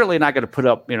 he's certainly not going to put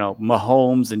up,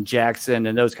 Mahomes and Jackson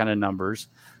and those kind of numbers.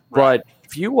 Right. But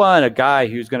if you want a guy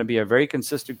who's going to be a very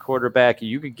consistent quarterback,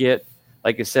 you could get,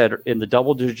 like I said, in the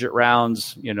double-digit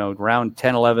rounds, round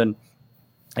 10, 11,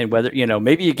 and whether,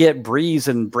 maybe you get Brees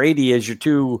and Brady as your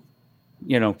 2,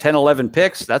 10, 11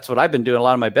 picks. That's what I've been doing a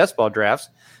lot of my best ball drafts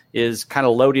is kind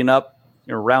of loading up,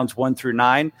 rounds 1 through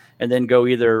 9, and then go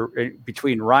either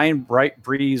between Ryan,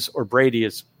 Brees, or Brady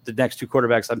is the next 2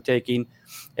 quarterbacks I'm taking,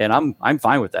 and I'm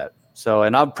fine with that. So,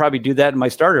 and I'll probably do that in my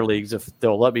starter leagues if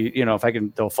they'll let me, if I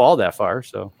can, they'll fall that far.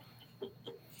 So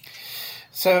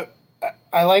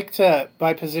I like to,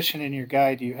 by position in your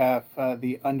guide, you have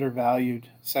the undervalued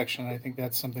section. I think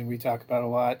that's something we talk about a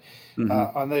lot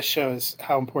on this show is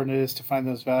how important it is to find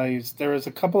those values. There was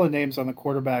a couple of names on the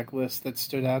quarterback list that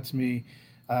stood out to me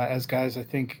as guys I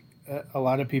think a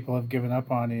lot of people have given up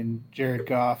on in Jared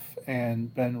Goff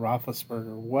and Ben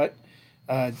Roethlisberger. What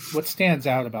stands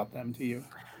out about them to you?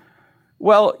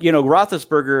 Well,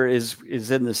 Roethlisberger is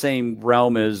in the same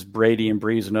realm as Brady and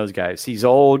Brees and those guys. He's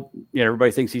old. Everybody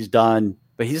thinks he's done,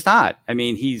 but he's not. I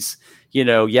mean, he's,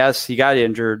 yes, he got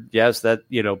injured. Yes, that,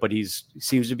 but he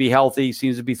seems to be healthy,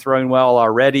 seems to be throwing well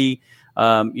already.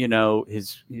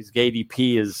 His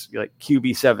ADP is like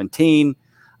QB 17.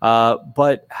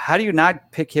 But how do you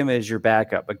not pick him as your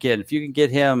backup? Again, if you can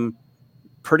get him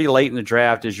pretty late in the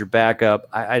draft as your backup,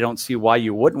 I don't see why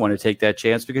you wouldn't want to take that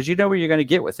chance because you know where you're going to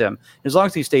get with him. As long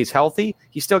as he stays healthy,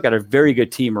 he's still got a very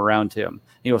good team around him.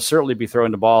 He'll certainly be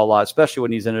throwing the ball a lot, especially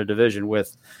when he's in a division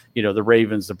with, the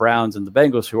Ravens, the Browns, and the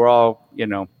Bengals, who are all,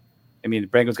 I mean, the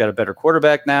Bengals got a better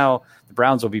quarterback now. The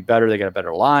Browns will be better. They got a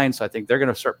better line. So I think they're going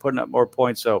to start putting up more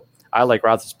points. So I like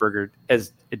Roethlisberger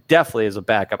definitely as a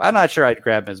backup. I'm not sure I'd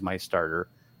grab him as my starter,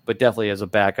 but definitely as a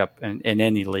backup in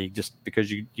any league, just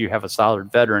because you have a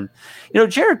solid veteran.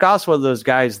 Jared Goff's one of those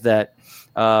guys that,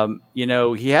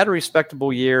 he had a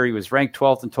respectable year. He was ranked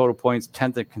 12th in total points,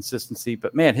 10th in consistency.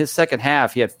 But, man, his second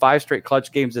half, he had 5 straight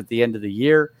clutch games at the end of the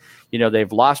year.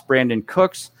 They've lost Brandon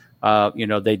Cooks.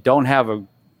 They don't have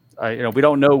we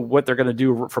don't know what they're going to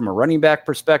do from a running back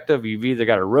perspective. You've either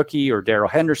got a rookie or Darrell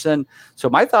Henderson. So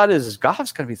my thought is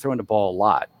Goff's going to be throwing the ball a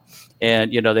lot.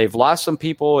 And, they've lost some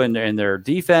people in their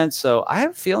defense. So I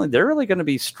have a feeling they're really going to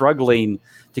be struggling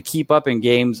to keep up in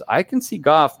games. I can see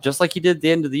Goff, just like he did at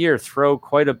the end of the year, throw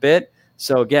quite a bit.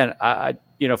 So, again,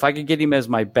 if I could get him as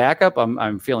my backup,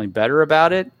 I'm feeling better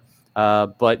about it.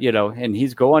 But, and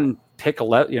he's going pick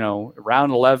 11,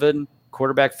 round 11,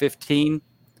 quarterback 15.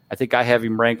 I think I have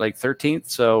him ranked like 13th.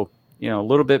 So, a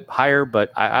little bit higher.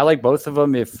 But I like both of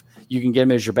them. If you can get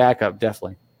him as your backup,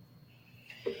 definitely.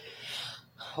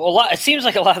 Well, it seems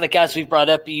like a lot of the guys we've brought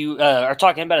up you are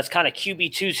talking about as kind of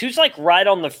QB2s. Who's like right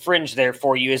on the fringe there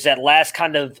for you? Is that last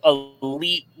kind of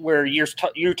elite where you're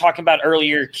talking about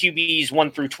earlier, QBs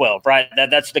 1 through 12, right?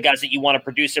 That's the guys that you want to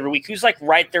produce every week. Who's like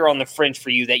right there on the fringe for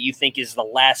you that you think is the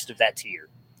last of that tier?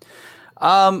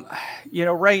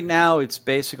 Right now it's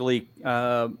basically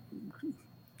I'm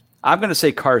going to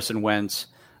say Carson Wentz.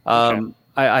 Okay.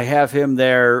 I have him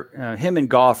there. Him and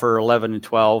Goff are 11 and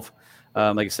 12.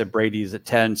 Like I said, Brady's at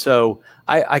 10. So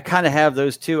I kind of have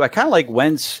those two. I kind of like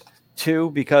Wentz too,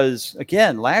 because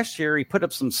again, last year he put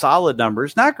up some solid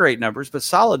numbers, not great numbers, but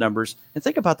solid numbers. And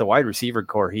think about the wide receiver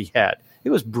core he had. It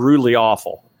was brutally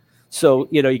awful. So,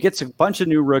 he gets a bunch of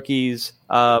new rookies,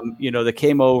 that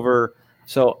came over.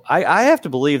 So I have to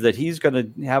believe that he's going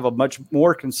to have a much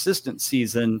more consistent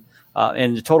season,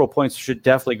 and the total points should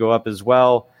definitely go up as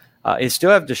well. I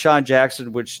still have Deshaun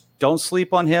Jackson, which don't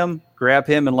sleep on him. Grab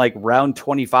him in like round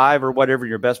 25 or whatever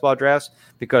your best ball drafts,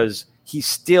 because he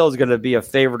still is going to be a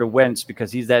favorite of Wentz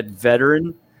because he's that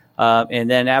veteran. And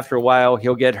then after a while,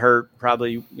 he'll get hurt,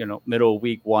 probably, middle of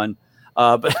week 1.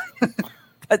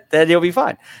 But then he'll be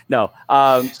fine. No.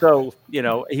 So, he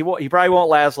probably won't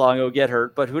last long. He'll get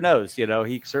hurt, but who knows? He's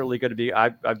certainly going to be,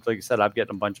 like I said, I'm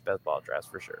getting a bunch of best ball drafts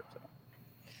for sure. So.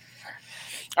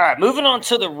 All right, moving on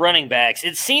to the running backs.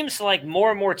 It seems like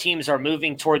more and more teams are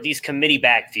moving toward these committee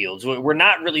backfields. We're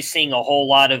not really seeing a whole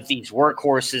lot of these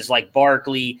workhorses like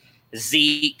Barkley,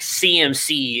 Zeke,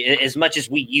 CMC as much as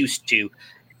we used to.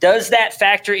 Does that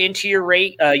factor into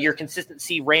your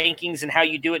consistency rankings and how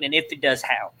you do it? And if it does,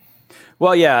 how?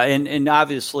 Well, yeah, and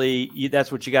obviously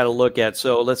that's what you got to look at.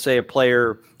 So let's say a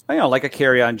player, like a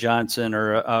Kerryon Johnson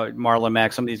or Marlon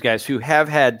Mack, some of these guys who have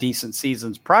had decent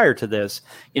seasons prior to this,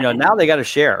 now they got to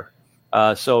share.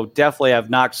 So definitely I've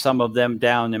knocked some of them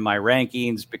down in my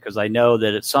rankings because I know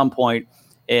that at some point,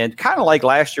 and kind of like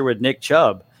last year with Nick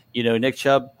Chubb, Nick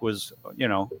Chubb was,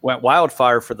 went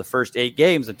wildfire for the first 8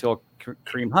 games until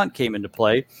Kareem Hunt came into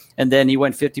play. And then he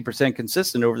went 50%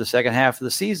 consistent over the second half of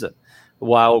the season,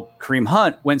 while Kareem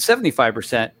Hunt went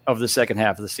 75% of the second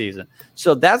half of the season.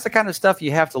 So that's the kind of stuff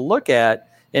you have to look at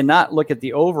and not look at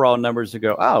the overall numbers and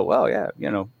go, oh, well, yeah,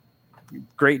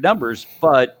 great numbers.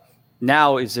 But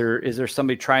now is there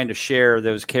somebody trying to share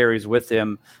those carries with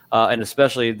him, and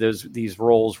especially these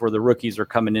roles where the rookies are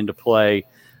coming into play,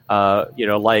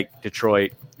 like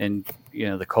Detroit and,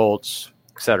 the Colts,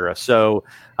 et cetera. So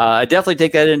I definitely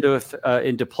take that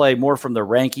into play more from the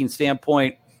ranking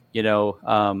standpoint,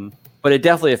 but it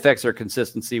definitely affects their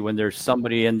consistency when there's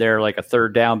somebody in there like a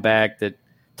third down back that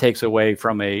takes away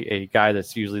from a guy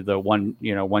that's usually the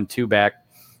 1-2 back.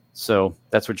 So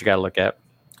that's what you got to look at.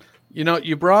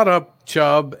 You brought up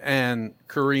Chubb and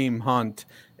Kareem Hunt,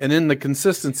 and in the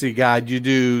consistency guide, you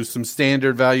do some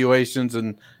standard valuations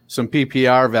and some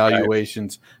PPR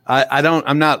valuations. Right. I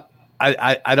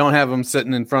don't have them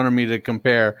sitting in front of me to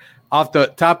compare. Off the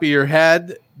top of your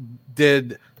head,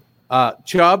 did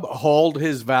Chubb hold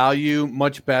his value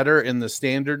much better in the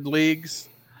standard leagues?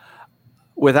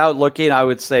 Without looking, I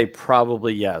would say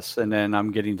probably yes. And then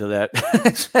I'm getting to that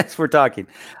as we're talking.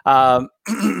 Let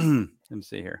me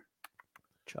see here.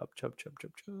 Chubb.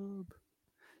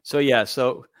 So, yeah.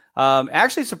 So,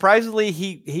 actually, surprisingly,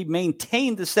 he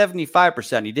maintained the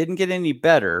 75%. He didn't get any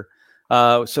better.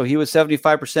 So he was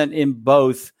 75% in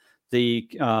both the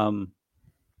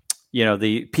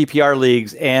the PPR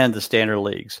leagues and the standard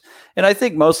leagues. And I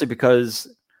think mostly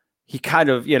because he kind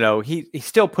of, he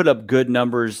still put up good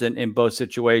numbers in both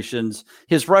situations.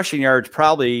 His rushing yards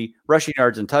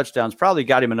and touchdowns probably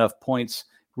got him enough points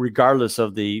regardless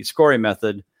of the scoring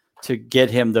method to get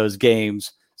him those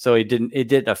games. So it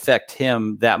didn't affect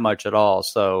him that much at all.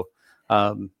 So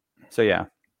yeah.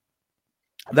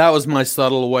 That was my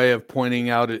subtle way of pointing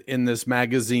out in this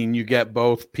magazine. You get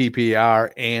both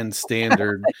PPR and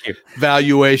standard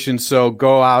valuation. So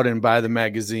go out and buy the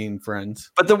magazine, friends.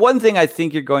 But the one thing I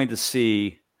think you're going to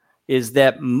see is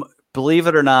that, believe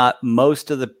it or not,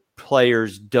 most of the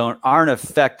players aren't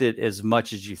affected as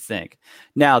much as you think.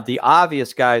 Now, the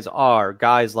obvious guys are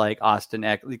guys like Austin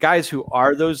Ekeler, the guys who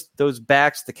are those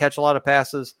backs that catch a lot of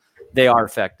passes. They are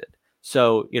affected.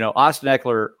 So, Austin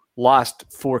Ekeler lost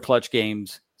 4 clutch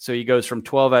games. So he goes from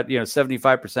 12 at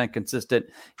 75% consistent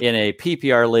in a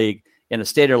PPR league. In a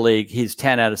standard league, he's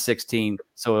 10 out of 16.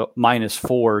 So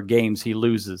 -4 games he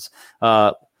loses.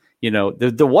 The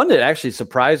one that actually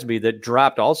surprised me that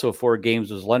dropped also 4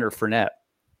 games was Leonard Fournette.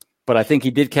 But I think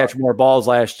he did catch more balls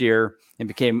last year and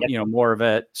became, more of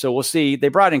it. So we'll see. They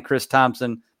brought in Chris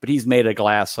Thompson, but he's made of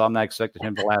glass, so I'm not expecting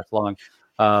him to last long.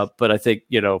 But I think,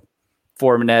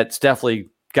 Fournette's definitely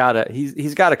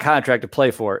he's got a contract to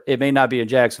play for. It may not be in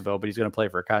Jacksonville, but he's going to play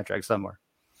for a contract somewhere.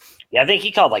 Yeah, I think he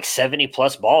caught like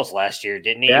 70+ balls last year,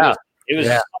 didn't he? Yeah. It was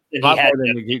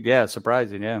something he had.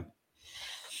 Surprising, yeah.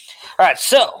 All right,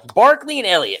 so Barkley and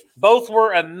Elliott both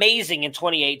were amazing in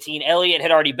 2018. Elliott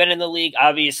had already been in the league.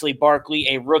 Obviously, Barkley,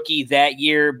 a rookie that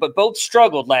year, but both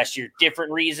struggled last year.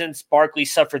 Different reasons. Barkley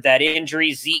suffered that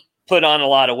injury. Zeke put on a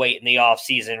lot of weight in the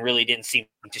offseason, really didn't seem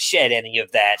to shed any of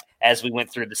that as we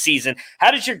went through the season.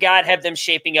 How does your guide have them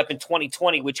shaping up in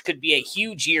 2020, which could be a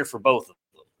huge year for both of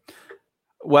them?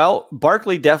 Well,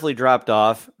 Barkley definitely dropped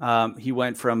off. He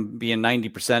went from being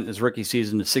 90% his rookie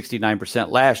season to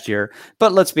 69% last year.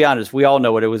 But let's be honest, we all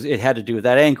know what it was. It had to do with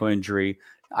that ankle injury.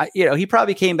 He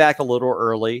probably came back a little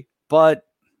early, but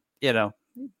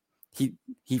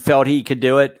he felt he could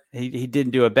do it. He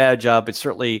didn't do a bad job. It's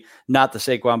certainly not the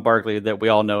Saquon Barkley that we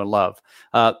all know and love.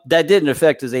 That didn't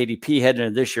affect his ADP heading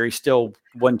into this year. He's still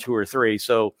 1, 2, or 3.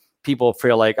 So people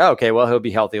feel like, oh, okay, well, he'll be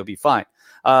healthy. He'll be fine.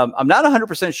 I'm not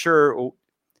 100% sure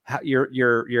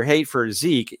your hate for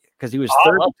Zeke, because he was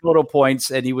 30 total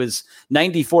points and he was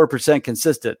 94%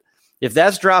 consistent. If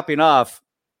that's dropping off,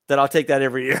 then I'll take that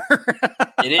every year.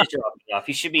 It is dropping off.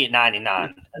 He should be at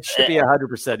 99. It should be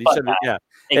 100%. He should be, yeah.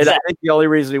 Exactly. And I think the only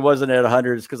reason he wasn't at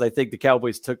 100 is because I think the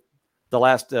Cowboys took the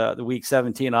last the week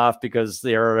 17 off because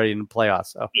they are already in the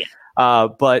playoffs. So, yeah.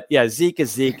 But yeah, Zeke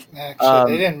is Zeke.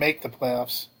 Actually, they didn't make the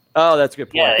playoffs. Oh, that's a good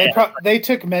point. Yeah, they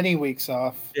took many weeks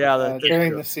off. Yeah,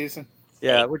 during the season.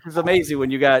 Yeah, which is amazing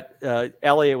when you got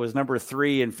Elliott was number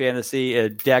 3 in fantasy,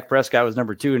 and Dak Prescott was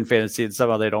number 2 in fantasy, and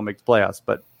somehow they don't make the playoffs.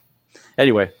 But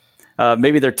anyway,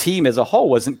 maybe their team as a whole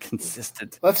wasn't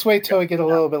consistent. Let's wait till we get a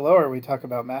little bit lower. We talk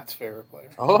about Matt's favorite player.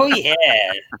 Oh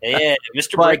yeah,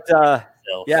 Mr. Break.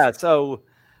 Yeah. So,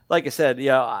 like I said,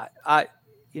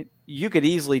 you could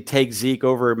easily take Zeke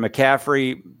over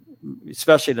McCaffrey,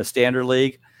 especially in a standard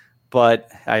league. But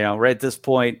right at this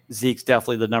point, Zeke's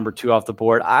definitely the number 2 off the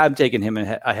board. I'm taking him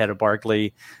ahead of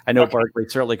Barkley. I know Barkley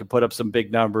certainly could put up some big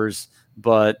numbers,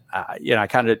 but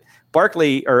Elliott's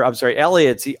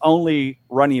the only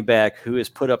running back who has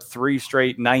put up 3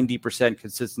 straight 90%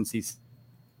 consistency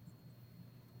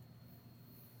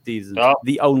seasons.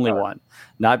 The only one,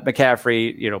 not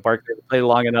McCaffrey. Barkley played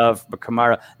long enough, but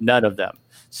Kamara, none of them.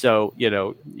 So,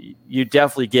 you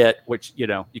definitely get you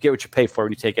get what you pay for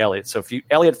when you take Elliott. So if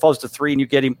Elliott falls to 3 and you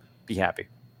get him, be happy.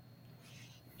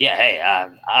 Yeah, hey,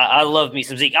 I love me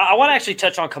some Zeke. I want to actually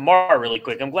touch on Kamara really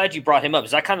quick. I'm glad you brought him up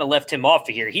because I kind of left him off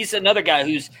of here. He's another guy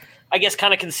who's, I guess,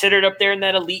 kind of considered up there in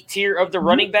that elite tier of the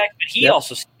running back, but he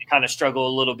also kind of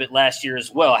struggled a little bit last year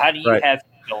as well. How do you have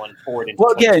him going forward?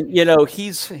 Well, again,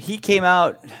 he came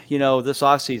out, this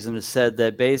offseason and said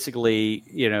that basically,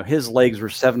 his legs were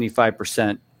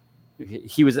 75%.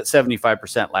 He was at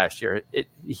 75% last year.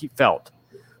 He felt.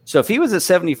 So if he was at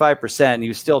 75%, he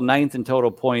was still 9th in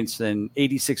total points and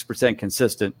 86%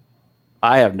 consistent.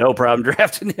 I have no problem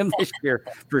drafting him this year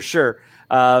for sure.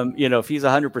 If he's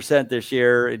 100% this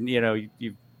year, and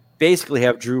you basically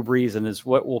have Drew Brees in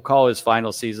what we'll call his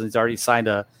final season. He's already signed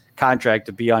a contract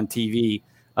to be on TV.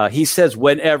 He says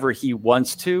whenever he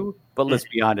wants to, but let's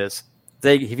be honest.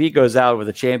 If he goes out with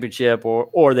a championship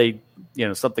or they,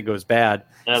 something goes bad,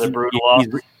 another brutal loss,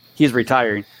 he's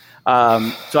retiring.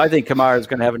 So I think Kamara is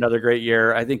going to have another great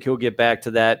year. I think he'll get back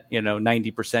to that,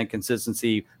 90%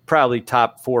 consistency, probably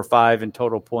top 4 or 5 in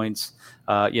total points.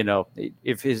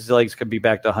 If his legs could be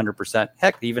back to 100%,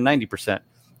 heck, even 90%,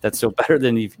 that's still better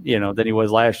than he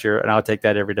was last year. And I'll take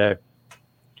that every day.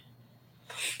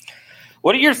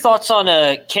 What are your thoughts on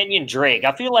Kenyon Drake?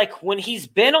 I feel like when he's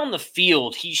been on the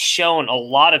field, he's shown a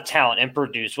lot of talent and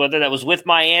produced, whether that was with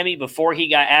Miami before he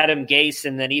got Adam Gase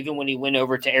and then even when he went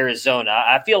over to Arizona.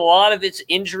 I feel a lot of it's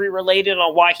injury-related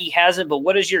on why he hasn't, but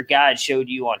what has your guide showed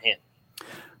you on him?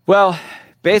 Well,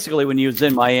 basically when he was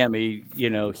in Miami,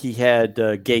 he had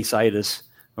Gase-itis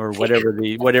or whatever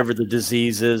the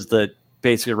disease is that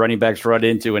basically running backs run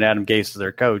into when Adam Gase is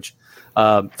their coach.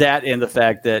 That and the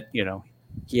fact that,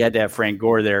 he had to have Frank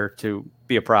Gore there to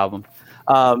be a problem.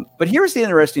 But here's the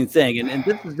interesting thing, and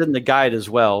this is in the guide as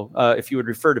well, if you would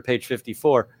refer to page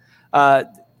 54.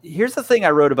 Here's the thing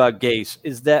I wrote about Drake,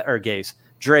 is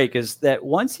that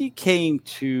once he came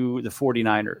to the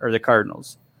 49ers or the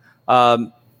Cardinals,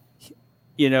 when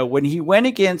he went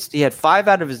against, he had 5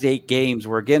 out of his 8 games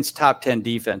were against top 10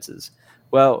 defenses.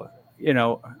 Well,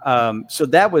 so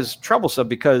that was troublesome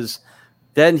because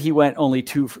then he went only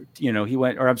 2,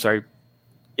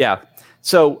 Yeah.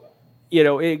 So,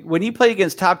 when he played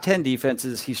against top 10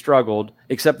 defenses, he struggled,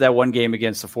 except that one game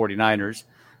against the 49ers.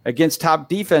 Against top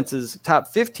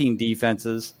 15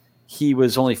 defenses, he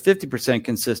was only 50%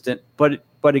 consistent, but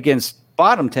against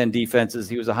bottom 10 defenses,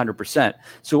 he was 100%.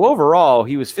 So overall,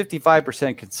 he was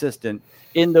 55% consistent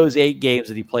in those 8 games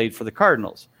that he played for the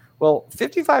Cardinals. Well,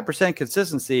 55%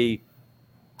 consistency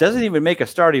doesn't even make a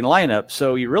starting lineup,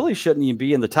 so he really shouldn't even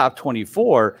be in the top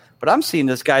 24. But I'm seeing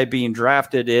this guy being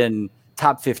drafted in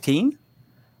top 15.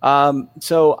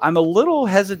 So I'm a little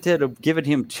hesitant of giving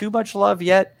him too much love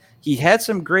yet. He had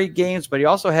some great games, but he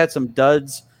also had some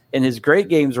duds, and his great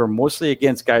games were mostly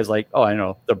against guys like,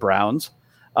 the Browns.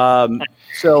 The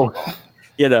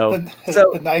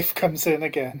knife comes in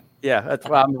again. Yeah,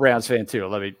 I'm a Browns fan too.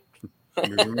 Let me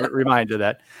remind you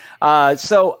of that.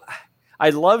 So I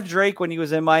loved Drake when he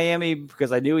was in Miami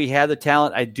because I knew he had the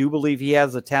talent. I do believe he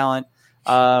has the talent.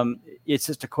 It's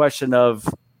just a question of,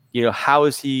 how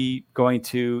is he going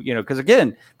to, because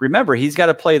again, remember, he's got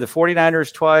to play the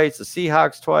 49ers twice, the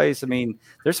Seahawks twice. I mean,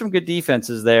 there's some good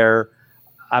defenses there.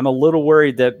 I'm a little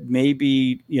worried that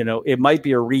maybe, it might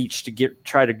be a reach to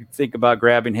try to think about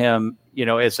grabbing him,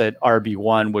 as an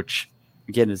RB1, which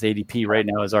again, his ADP right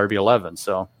now is RB11.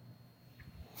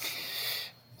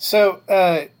 So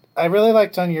I really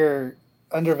liked on your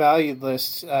undervalued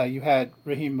list, you had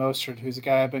Raheem Mostert, who's a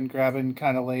guy I've been grabbing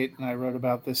kind of late, and I wrote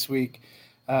about this week.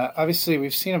 Obviously,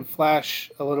 we've seen him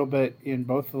flash a little bit in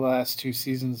both the last 2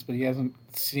 seasons, but he hasn't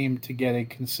seemed to get a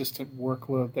consistent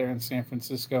workload there in San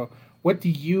Francisco. What do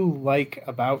you like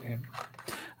about him?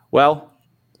 Well,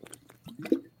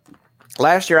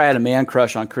 last year I had a man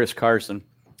crush on Chris Carson,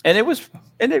 and it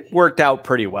worked out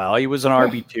pretty well. He was an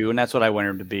RB2, and that's what I wanted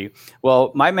him to be.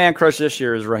 Well, my man crush this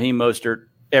year is Raheem Mostert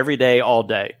every day, all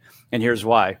day, and here's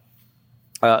why.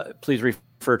 Please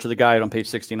refer to the guide on page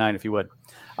 69 if you would.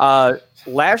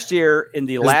 Last year in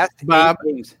the last Bob,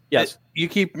 8 games, yes, you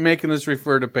keep making us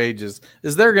refer to pages.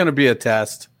 Is there going to be a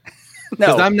test?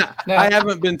 No, I'm not. No. I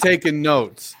haven't been taking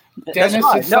notes. Dennis,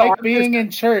 it's like being in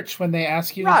church when they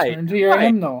ask you to turn to your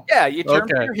hymnal. Yeah, you turn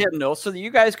to your hymnal so that you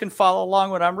guys can follow along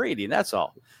what I'm reading. That's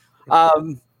all.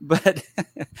 But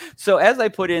so as I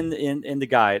put in the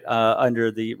guide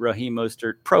under the Raheem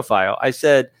Mostert profile, I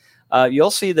said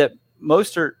you'll see that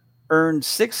Mostert earned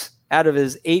 6 out of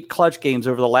his 8 clutch games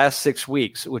over the last 6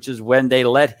 weeks, which is when they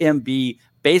let him be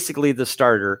basically the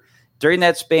starter. During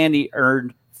that span, he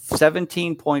earned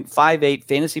 17.58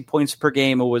 fantasy points per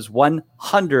game. It was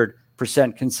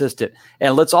 100% consistent.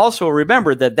 And let's also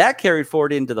remember that carried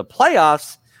forward into the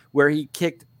playoffs where he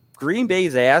kicked Green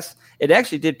Bay's ass. It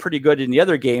actually did pretty good in the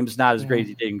other games, not as great as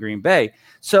he did in Green Bay.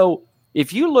 So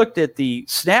if you looked at the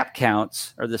snap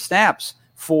counts or the snaps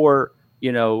for,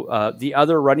 the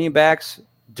other running backs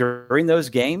during those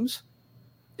games,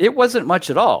 it wasn't much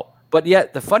at all. But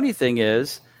yet the funny thing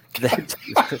is that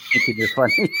you're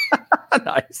funny.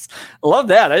 Nice. Love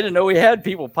that. I didn't know we had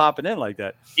people popping in like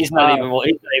that. He's not even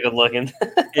looking.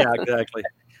 Yeah, exactly.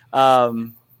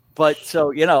 But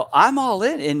so, I'm all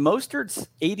in. And Mostert's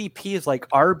ADP is like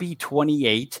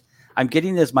RB28. I'm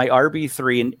getting as my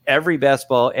RB3 in every best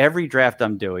ball, every draft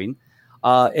I'm doing.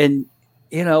 Or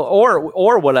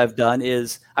what I've done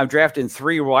is I'm drafting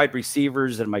 3 wide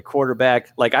receivers and my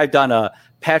quarterback. Like I've done a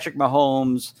Patrick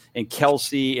Mahomes and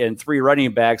Kelsey and 3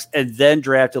 running backs, and then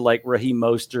drafted like Raheem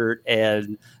Mostert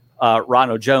and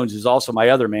Ronald Jones, who's also my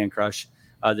other man crush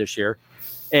this year.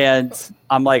 And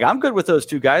I'm like, I'm good with those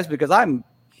 2 guys because I'm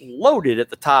loaded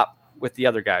at the top with the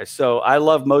other guys. So I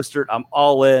love Mostert. I'm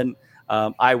all in.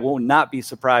 I will not be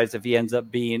surprised if he ends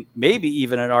up being maybe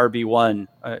even an RB1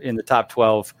 in the top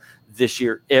 12 this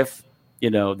year if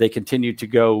they continue to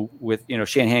go with,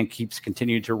 Shanahan keeps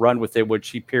continuing to run with it, which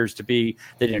he appears to be.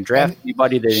 They didn't draft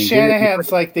anybody. They didn't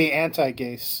Shanahan's like the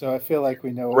anti-Gase, so I feel like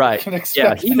we know what right. we can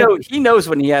expect. Yeah, he knows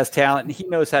when he has talent, and he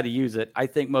knows how to use it. I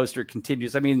think Mostert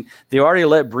continues. I mean, they already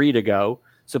let Breida go,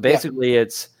 so basically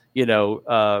it's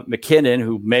McKinnon,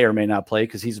 who may or may not play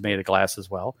because he's made of glass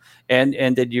as well, and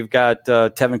then you've got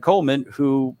Tevin Coleman,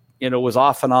 who was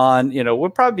off and on.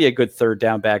 Would probably be a good third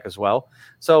down back as well.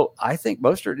 So I think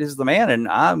Mostert is the man, and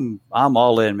I'm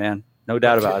all in, man. No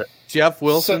doubt about it. Jeff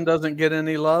Wilson doesn't get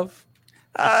any love.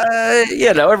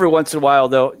 Every once in a while,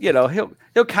 though,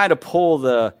 he'll kind of pull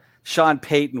the Sean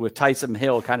Payton with Tyson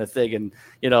Hill kind of thing, and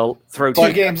throw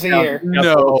 2 games a year.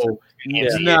 No,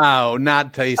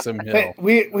 not Taysom Hill.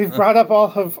 We've brought up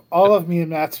all of me and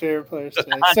Matt's favorite players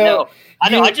today. I know.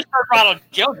 I just heard Ronald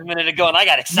Jones a minute ago, and I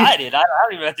got excited. I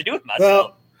don't even know what to do with myself.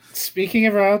 Well, speaking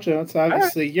of Ronald Jones,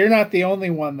 obviously you're not the only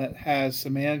one that has a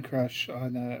man crush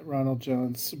on Ronald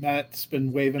Jones. Matt's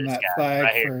been waving that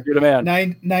flag for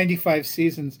 95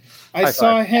 seasons. I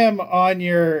saw him on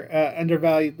your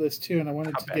undervalued list too, and I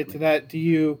wanted to get to that. Do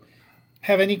you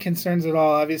have any concerns at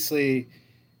all? Obviously,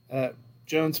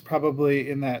 Jones probably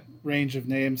in that range of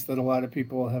names that a lot of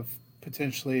people have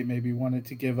potentially maybe wanted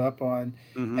to give up on.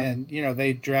 Mm-hmm. And,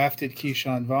 they drafted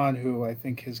Keyshawn Vaughn, who I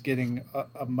think is getting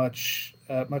a much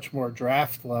more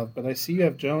draft love. But I see you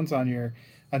have Jones on your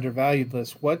undervalued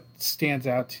list. What stands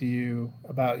out to you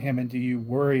about him, and do you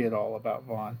worry at all about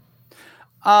Vaughn?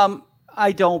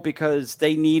 I don't, because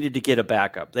they needed to get a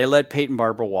backup. They let Peyton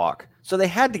Barber walk. So they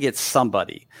had to get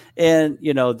somebody. And,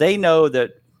 they know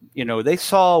that, they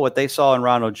saw what they saw in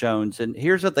Ronald Jones. And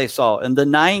here's what they saw. In the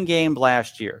 9 games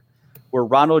last year, where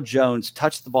Ronald Jones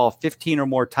touched the ball 15 or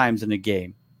more times in a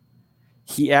game,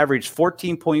 he averaged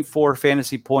 14.4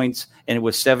 fantasy points, and it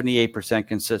was 78%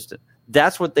 consistent.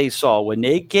 That's what they saw. When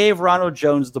they gave Ronald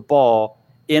Jones the ball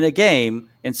in a game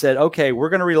and said, okay, we're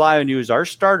going to rely on you as our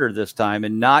starter this time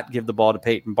and not give the ball to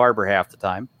Peyton Barber half the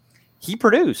time, he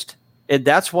produced. And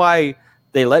that's why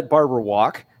they let Barber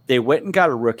walk. They went and got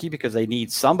a rookie because they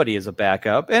need somebody as a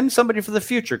backup and somebody for the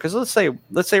future. Because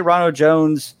let's say Ronald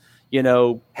Jones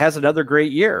has another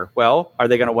great year. Well, are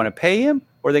they going to want to pay him,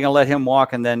 or are they going to let him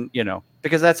walk? And then,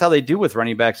 because that's how they do with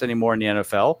running backs anymore in the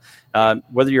NFL.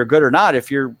 Whether you're good or not,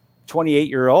 if you're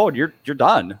 28-year-old, you're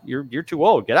done. You're too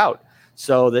old. Get out.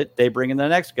 So that they bring in the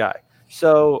next guy.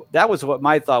 So that was what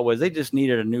my thought was. They just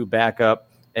needed a new backup.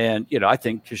 And, I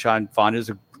think Keyshawn Vaughn is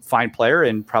a fine player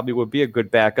and probably would be a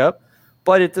good backup.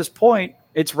 But at this point,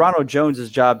 it's Ronald Jones's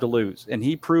job to lose. And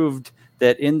he proved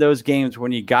that in those games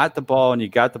when you got the ball and you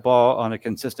got the ball on a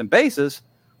consistent basis,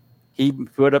 he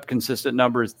put up consistent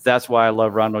numbers. That's why I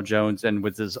love Ronald Jones. And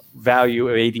with his value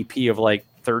of ADP of like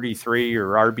 33 or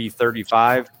RB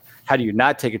 35, how do you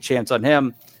not take a chance on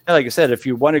him? And like I said, if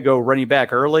you want to go running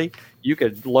back early, you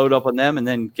could load up on them and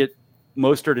then get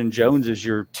Mostert and Jones as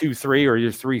your 2-3 or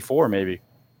your 3-4 maybe.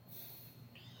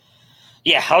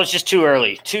 Yeah, I was just too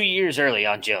early, 2 years early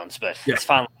on Jones, but it's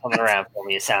finally coming around for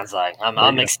me, it sounds like.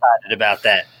 I'm excited about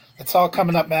that. It's all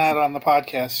coming up, Matt, on the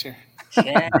podcast here.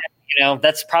 Yeah,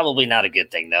 that's probably not a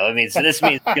good thing, though. I mean, so this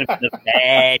means it's going to be a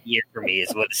bad year for me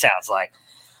is what it sounds like.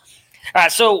 All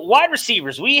right, so wide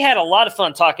receivers. We had a lot of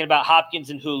fun talking about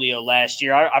Hopkins and Julio last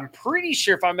year. I'm pretty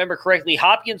sure, if I remember correctly,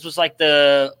 Hopkins was like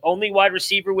the only wide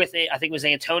receiver with, I think it was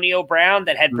Antonio Brown,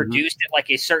 that had produced at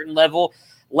like a certain level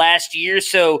last year.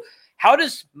 So how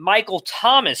does Michael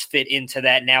Thomas fit into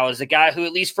that now as a guy who,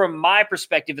 at least from my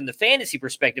perspective and the fantasy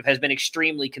perspective, has been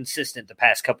extremely consistent the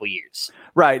past couple years?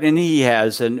 Right, and he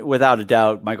has, and without a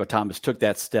doubt, Michael Thomas took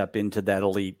that step into that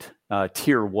elite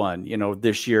tier 1.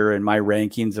 This year in my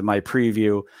rankings and my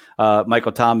preview,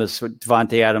 Michael Thomas,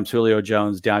 Devontae Adams, Julio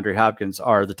Jones, DeAndre Hopkins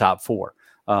are the top 4.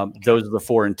 Those are the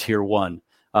 4 in tier 1.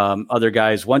 Other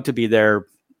guys want to be there.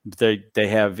 They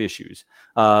have issues.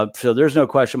 So there's no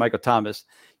question Michael Thomas.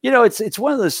 It's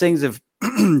one of those things of,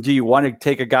 do you want to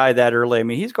take a guy that early? I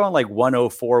mean, he's going like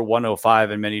 104, 105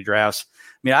 in many drafts.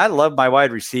 I mean, I love my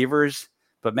wide receivers,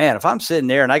 but man, if I'm sitting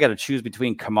there and I got to choose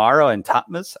between Kamara and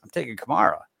Thomas, I'm taking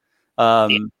Kamara.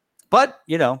 But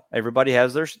everybody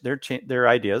has their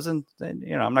ideas, and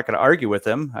I'm not going to argue with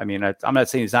them. I mean, I'm not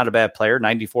saying he's not a bad player.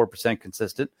 94%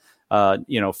 consistent.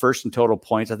 First in total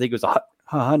points. I think it was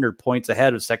 100 points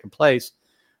ahead of second place.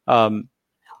 Or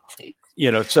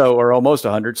almost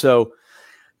 100. So,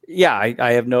 yeah,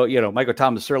 I have no, Michael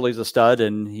Thomas certainly is a stud,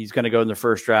 and he's going to go in the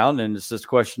first round. And it's just a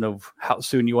question of how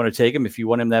soon you want to take him if you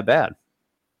want him that bad.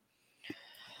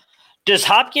 Does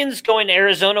Hopkins going to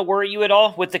Arizona worry you at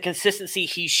all with the consistency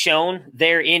he's shown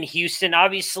there in Houston?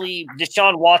 Obviously,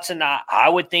 Deshaun Watson, I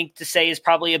would think to say, is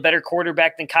probably a better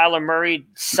quarterback than Kyler Murray.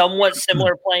 Somewhat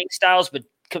similar playing styles, but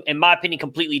in my opinion,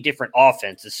 completely different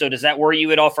offenses. So does that worry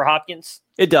you at all for Hopkins?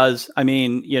 It does. I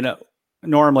mean,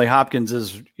 normally Hopkins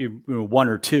is 1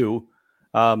 or 2.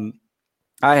 I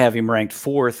have him ranked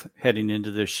 4th heading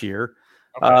into this year.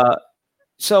 Okay.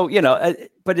 So,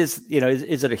 but is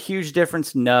it a huge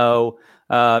difference? No.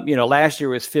 Last year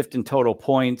was 5th in total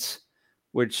points,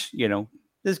 which,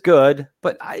 is good.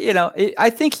 But, I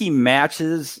think he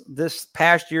matches this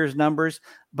past year's numbers,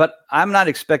 but I'm not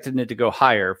expecting it to go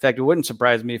higher. In fact, it wouldn't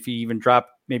surprise me if he even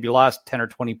maybe lost 10 or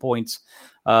 20 points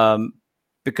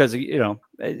because,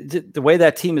 the way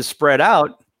that team is spread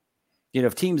out,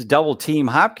 if teams double team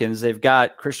Hopkins, they've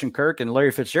got Christian Kirk and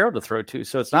Larry Fitzgerald to throw to.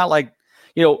 So it's not like,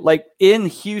 like in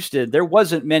Houston, there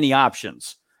wasn't many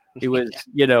options. It was,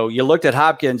 you looked at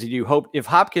Hopkins and you hope if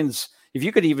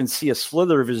you could even see a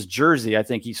slither of his jersey, I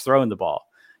think he's throwing the ball.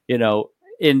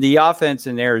 In the offense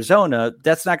in Arizona,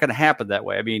 that's not going to happen that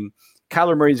way. I mean,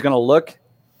 Kyler Murray's going to look,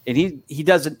 and he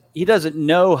doesn't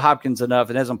know Hopkins enough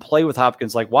and doesn't play with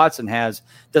Hopkins like Watson has.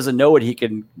 Doesn't know what he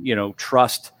can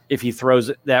trust if he throws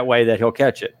it that way that he'll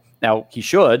catch it. Now he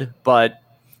should, but.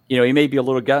 He may be a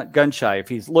little gun shy. If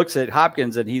he looks at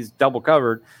Hopkins and he's double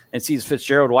covered and sees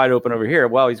Fitzgerald wide open over here,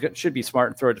 well, should be smart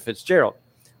and throw it to Fitzgerald.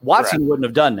 Watson wouldn't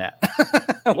have done that.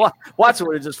 Watson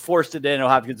would have just forced it in, and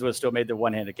Hopkins would have still made the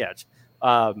one-handed catch.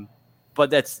 But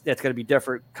that's going to be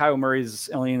different. Kyle Murray's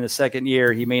only in the 2nd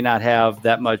year. He may not have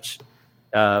that much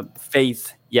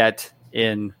faith yet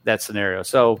in that scenario.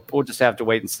 So we'll just have to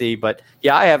wait and see. But,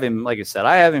 yeah, I have him, like I said,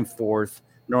 4th.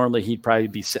 Normally, he'd probably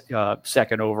be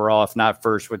 2nd overall, if not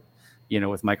 1st,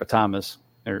 with Michael Thomas,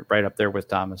 or right up there with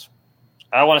Thomas.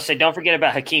 I want to say, don't forget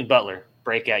about Hakeem Butler.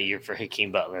 Breakout year for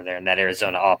Hakeem Butler there in that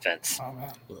Arizona offense. Oh,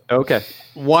 man. Okay,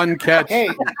 one catch. Hey,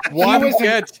 one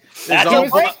catch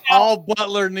is all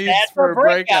Butler needs for a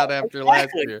breakout after last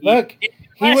year. Look,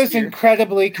 he was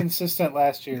incredibly consistent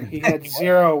last year. He had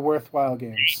 0 worthwhile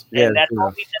games. Yeah, that's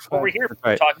what we're here for.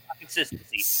 Right. Talking about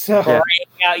consistency. So,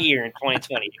 breakout year in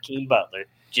 2020, Hakeem Butler.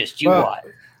 Just watch.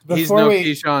 He's no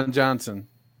Keyshawn Johnson.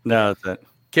 No, that's it.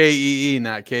 K-E-E,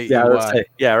 not K-E-Y.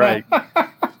 Yeah, right.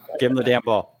 Give him the damn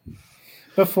ball.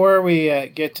 Before we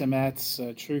get to Matt's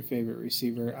true favorite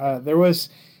receiver, there was,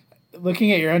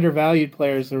 looking at your undervalued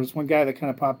players, there was one guy that kind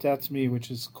of popped out to me,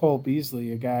 which is Cole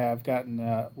Beasley, a guy I've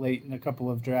gotten late in a couple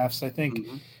of drafts. I think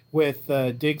with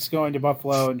Diggs going to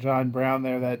Buffalo and John Brown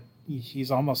there, that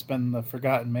he's almost been the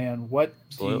forgotten man. What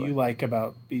do you like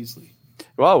about Beasley?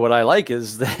 Well, what I like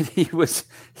is that he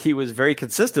was very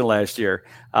consistent last year,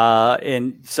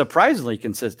 and surprisingly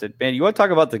consistent. Man, you want to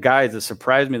talk about the guys that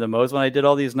surprised me the most when I did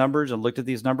all these numbers and looked at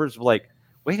these numbers? Like,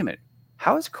 wait a minute,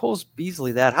 how is Cole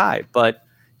Beasley that high? But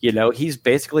he's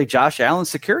basically Josh Allen's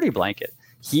security blanket.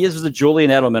 He is the Julian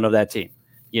Edelman of that team.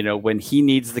 When he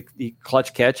needs the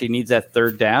clutch catch, he needs that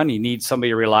 3rd down, he needs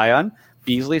somebody to rely on.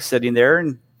 Beasley sitting there,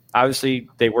 and obviously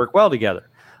they work well together.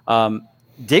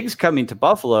 Diggs coming to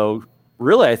Buffalo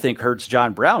really, I think, hurts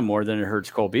John Brown more than it hurts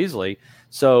Cole Beasley.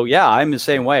 So, yeah, I'm the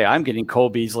same way. I'm getting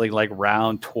Cole Beasley like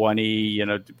round 20,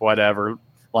 whatever,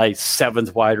 like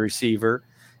 7th wide receiver.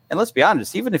 And let's be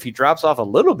honest, even if he drops off a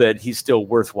little bit, he's still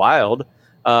worthwhile. He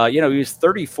was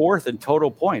 34th in total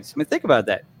points. I mean, think about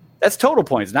that. That's total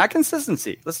points, not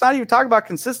consistency. Let's not even talk about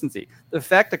consistency. The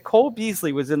fact that Cole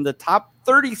Beasley was in the top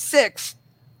 36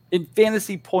 in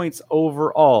fantasy points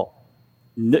overall.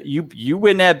 You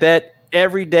win that bet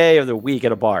every day of the week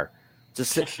at a bar.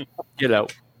 Just,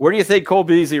 where do you think Cole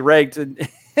Beasley ranked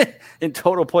in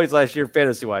total points last year,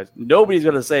 fantasy-wise? Nobody's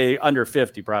going to say under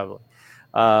 50, probably.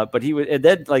 But he was, and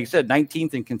then, like you said,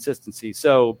 19th in consistency.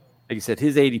 So, like you said,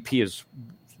 his ADP is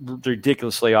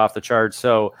ridiculously off the charts.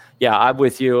 So, yeah, I'm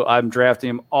with you. I'm drafting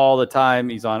him all the time.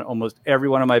 He's on almost every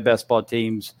one of my best ball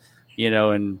teams,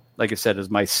 and like I said, is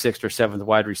my 6th or 7th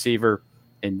wide receiver.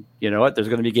 And you know what? There's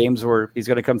going to be games where he's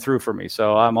going to come through for me.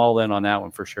 So I'm all in on that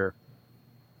one for sure.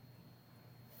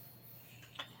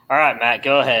 All right, Matt,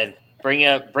 go ahead. Bring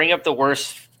up the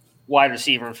worst wide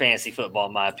receiver in fantasy football,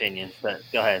 in my opinion. But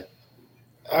go ahead.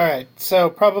 All right. So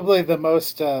probably the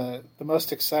most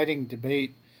exciting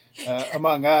debate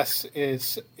among us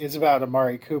is about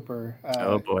Amari Cooper.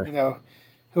 Oh boy.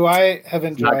 Who I have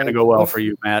enjoyed. It's not going to go well for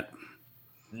you, Matt.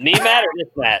 Me, Matt, or this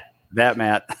Matt? That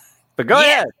Matt. But go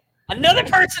ahead. Another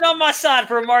person on my side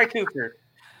for Amari Cooper.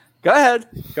 Go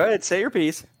ahead. Say your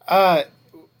piece.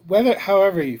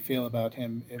 however you feel about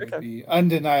him, it would be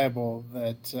undeniable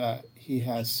that he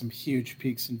has some huge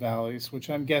peaks and valleys, which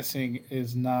I'm guessing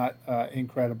is not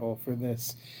incredible for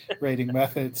this rating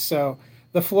method. So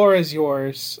the floor is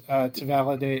yours to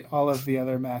validate all of the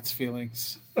other Matt's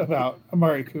feelings about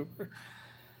Amari Cooper.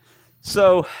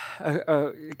 So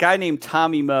a guy named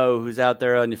Tommy Moe, who's out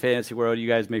there in the fantasy world, you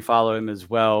guys may follow him as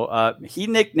well. He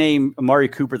nicknamed Amari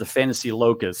Cooper the fantasy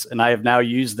locust, and I have now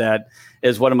used that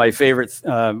as one of my favorite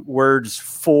words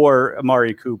for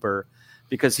Amari Cooper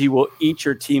because he will eat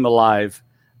your team alive.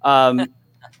 Let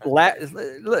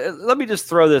me just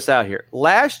throw this out here.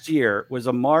 Last year was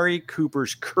Amari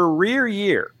Cooper's career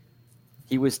year.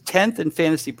 He was 10th in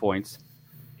fantasy points,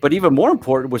 but even more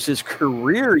important was his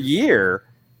career year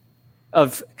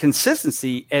of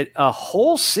consistency at a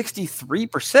whole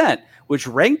 63%, which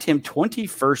ranked him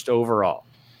 21st overall.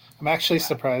 I'm actually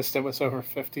surprised it was over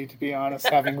 50, to be honest,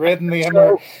 having ridden the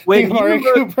Amari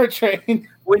Cooper train.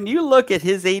 When you look at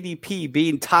his ADP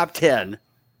being top 10,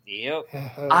 yep.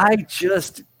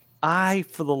 I,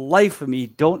 for the life of me,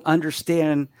 don't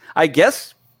understand. I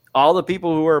guess all the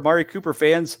people who are Amari Cooper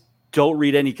fans don't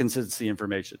read any consistency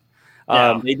information.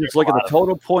 They just look at the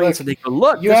total points and they go,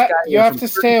 look, you have to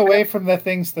stay away from the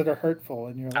things that are hurtful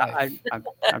in your life.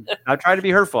 I'm trying to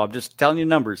be hurtful. I'm just telling you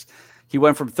numbers. He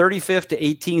went from 35th to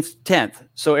 18th, 10th.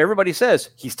 So everybody says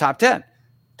he's top 10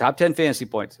 fantasy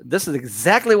points. This is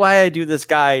exactly why I do this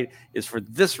guide, is for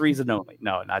this reason only.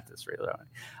 No, not this reason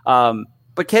only.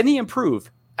 But can he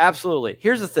improve? Absolutely.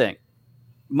 Here's the thing.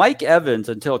 Mike Evans,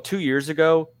 until 2 years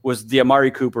ago, was the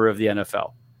Amari Cooper of the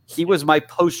NFL. He was my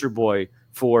poster boy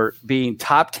for being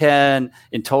top 10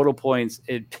 in total points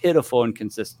and pitiful in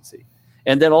consistency.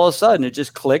 And then all of a sudden it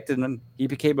just clicked and then he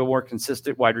became a more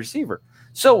consistent wide receiver.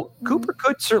 So Cooper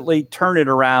could certainly turn it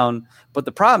around, but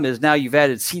the problem is now you've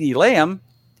added CeeDee Lamb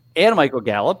and Michael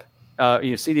Gallup,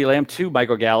 CeeDee Lamb to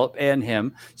Michael Gallup and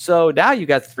him. So now you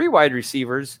got 3 wide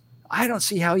receivers. I don't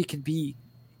see how he could be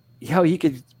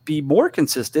more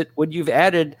consistent when you've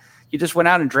added. You just went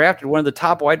out and drafted one of the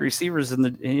top wide receivers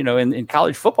in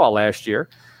college football last year.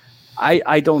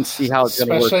 I don't see how it's going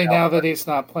to work. Especially now that he's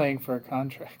not playing for a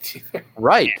contract either.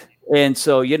 Right. And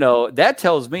so, that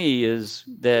tells me is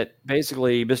that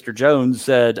basically Mr. Jones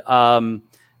said,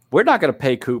 we're not going to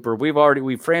pay Cooper. We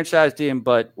franchised him,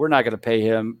 but we're not going to pay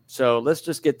him. So let's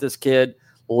just get this kid,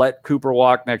 let Cooper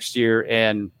walk next year,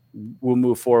 and we'll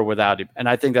move forward without him. And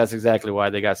I think that's exactly why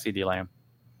they got CeeDee Lamb.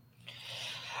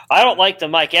 I don't like the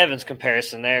Mike Evans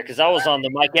comparison there because I was on the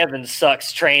Mike Evans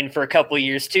sucks train for a couple of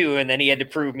years too, and then he had to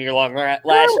prove me wrong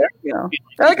last year.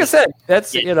 Like I said,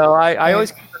 that's I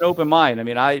always keep an open mind. I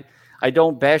mean, I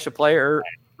don't bash a player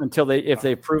until if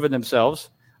they've proven themselves.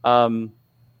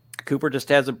 Cooper just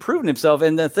hasn't proven himself,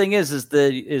 and the thing is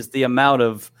the amount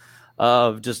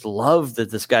of just love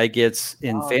that this guy gets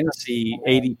in fantasy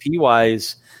ADP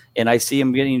wise, and I see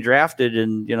him getting drafted,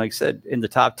 and like I said, in the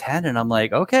top 10, and I'm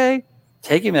like, okay.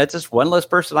 Take him. That's just one less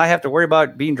person I have to worry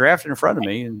about being drafted in front of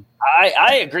me. And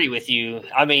I agree with you.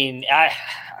 I mean, I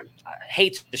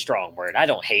hate's the strong word. I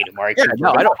don't hate Amari Cooper.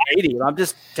 No, I don't hate him. I'm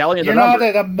just telling you. You're not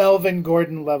at a Melvin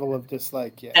Gordon level of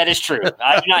dislike yet. That is true.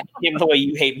 I do not hate him the way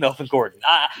you hate Melvin Gordon.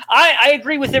 I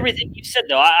agree with everything you said,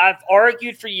 though. I've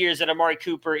argued for years that Amari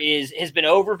Cooper has been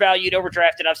overvalued,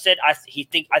 overdrafted. I've said I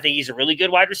think he's a really good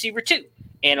wide receiver too,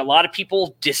 and a lot of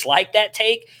people dislike that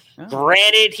take.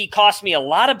 Granted, he cost me a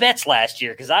lot of bets last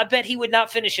year because I bet he would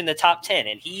not finish in the top 10,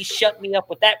 and he shut me up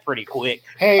with that pretty quick.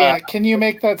 Hey, can you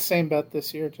make that same bet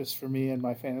this year just for me and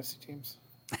my fantasy teams?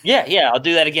 Yeah, I'll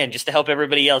do that again just to help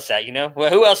everybody else out,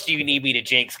 Well, who else do you need me to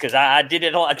jinx? Because I did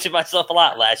it to myself a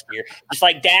lot last year. Just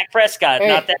like Dak Prescott,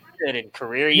 not that good in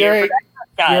career year for Dak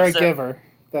Prescott. You're a giver.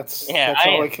 That's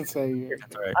all I can say.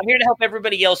 I'm here to help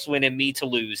everybody else win and me to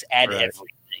lose at everything.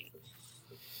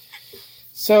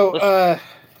 So,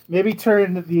 maybe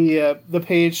turn the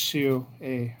page to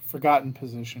a forgotten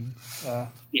position,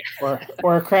 or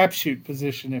a crapshoot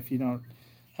position if you don't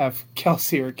have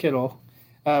Kelsey or Kittle,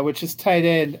 which is tight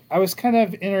end. I was kind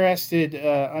of interested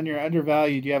on your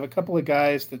undervalued. You have a couple of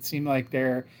guys that seem like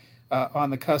they're on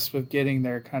the cusp of getting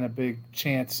their kind of big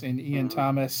chance in Ian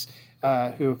Thomas,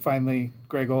 who finally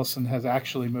Greg Olsen has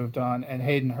actually moved on, and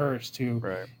Hayden Hurst, who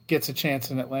gets a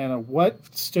chance in Atlanta. What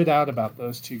stood out about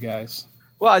those two guys?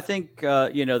 Well, I think,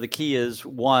 the key is,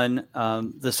 one,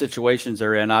 the situations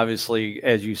they're in. Obviously,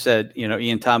 as you said,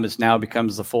 Ian Thomas now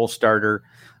becomes the full starter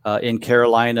in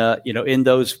Carolina. In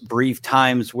those brief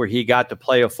times where he got to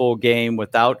play a full game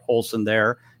without Olsen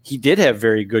there, he did have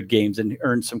very good games and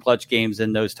earned some clutch games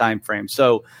in those time frames.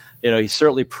 So, he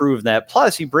certainly proved that.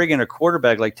 Plus, you bring in a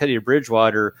quarterback like Teddy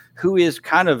Bridgewater, who is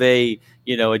kind of a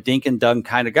dink and dunk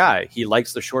kind of guy. He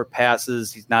likes the short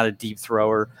passes. He's not a deep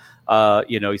thrower.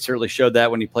 He certainly showed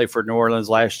that when he played for New Orleans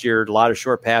last year. A lot of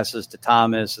short passes to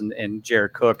Thomas and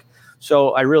Jared Cook.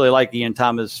 So I really like Ian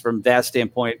Thomas from that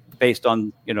standpoint, based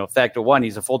on, fact of one,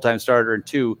 he's a full-time starter, and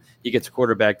two, he gets a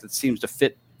quarterback that seems to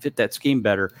fit that scheme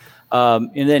better.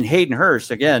 And then Hayden Hurst,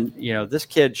 again, this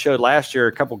kid showed last year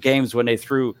a couple games when they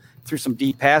threw some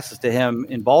deep passes to him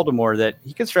in Baltimore that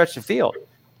he can stretch the field.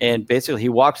 And basically he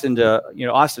walks into,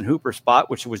 Austin Hooper's spot,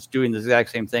 which was doing the exact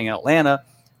same thing in Atlanta.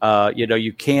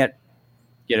 You can't,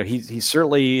 he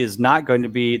certainly is not going to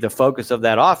be the focus of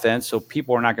that offense. So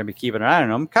people are not going to be keeping an eye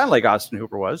on him, kind of like Austin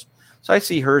Hooper was. So I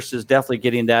see Hurst is definitely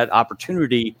getting that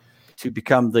opportunity to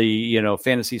become the,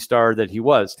 fantasy star that he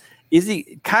was. Is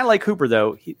he kind of like Hooper,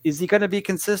 though? Is he going to be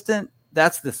consistent?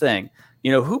 That's the thing.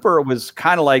 Hooper was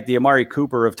kind of like the Amari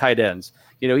Cooper of tight ends.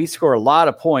 He scored a lot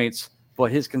of points,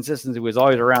 but his consistency was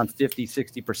always around 50,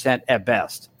 60% at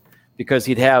best, because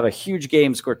he'd have a huge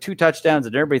game, score 2 touchdowns,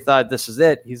 and everybody thought this is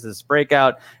it. He's this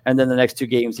breakout. And then the next 2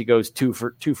 games, he goes 2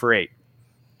 for 8.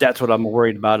 That's what I'm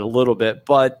worried about a little bit.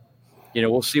 But,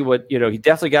 we'll see what, he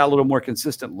definitely got a little more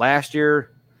consistent last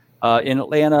year in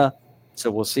Atlanta. So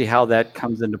we'll see how that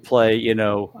comes into play,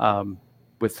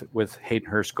 with Hayden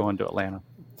Hurst going to Atlanta.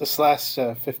 This last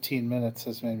 15 minutes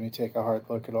has made me take a hard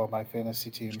look at all my fantasy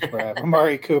teams where I have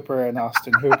Amari Cooper and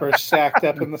Austin Hooper stacked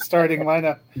up in the starting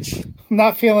lineup. I'm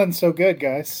not feeling so good,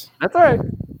 guys. That's all right.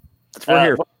 That's what we're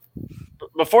here.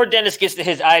 Before Dennis gets to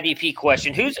his IDP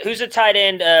question, who's a tight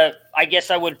end? I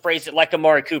guess I would phrase it like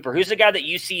Amari Cooper. Who's the guy that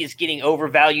you see is getting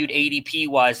overvalued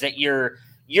ADP-wise that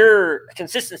your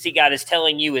consistency guide is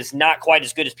telling you is not quite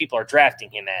as good as people are drafting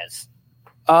him as?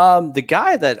 The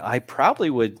guy that I probably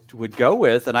would go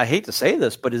with, and I hate to say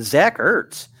this, but is Zach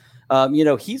Ertz.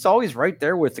 He's always right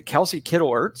there with the Kelsey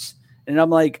Kittle Ertz. And I'm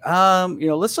like,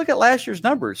 let's look at last year's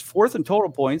numbers. 4th in total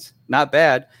points, not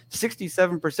bad.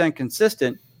 67%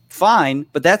 consistent, fine,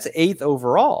 but that's 8th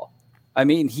overall. I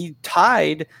mean, he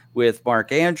tied with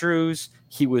Mark Andrews.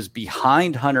 He was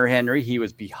behind Hunter Henry. He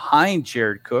was behind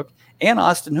Jared Cook and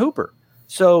Austin Hooper.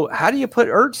 So how do you put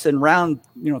Ertz in round,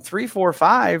 3, 4,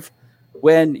 5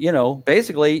 when,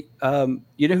 basically,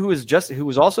 who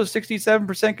was also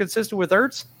 67% consistent with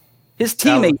Ertz? His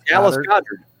teammate, Dallas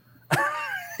Goedert.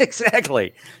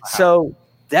 Exactly. Wow. So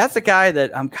that's a guy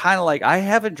that I'm kind of like, I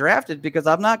haven't drafted because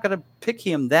I'm not going to pick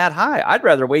him that high. I'd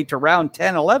rather wait to round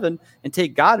 10, 11 and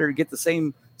take Goddard and get the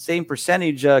same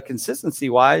percentage consistency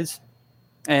wise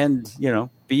and,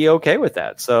 be okay with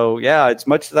that. So, yeah, as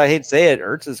much as I hate to say it,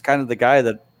 Ertz is kind of the guy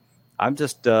that I'm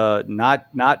just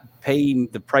not paying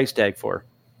the price tag for.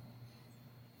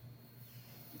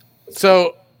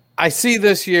 So I see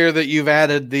this year that you've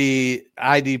added the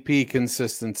IDP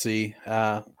consistency.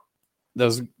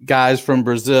 Those guys from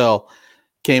Brazil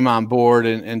came on board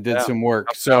and did some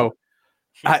work. So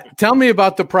tell me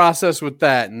about the process with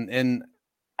that and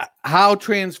how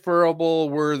transferable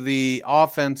were the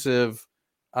offensive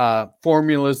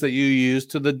formulas that you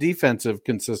used to the defensive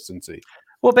consistency?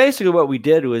 Well, basically what we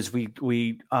did was we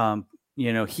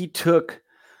he took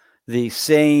the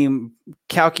same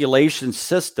calculation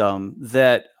system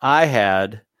that I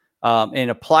had and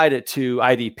applied it to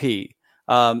IDP.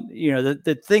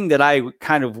 The thing that I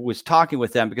kind of was talking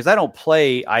with them, because I don't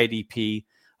play IDP,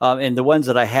 and the ones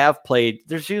that I have played,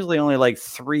 there's usually only like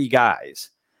 3 guys.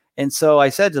 And so I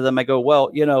said to them, I go,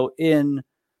 well, in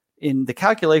the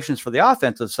calculations for the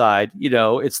offensive side,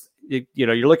 you're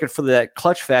looking for that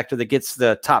clutch factor that gets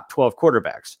the top 12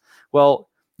 quarterbacks. Well,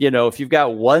 if you've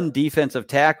got 1 defensive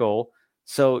tackle,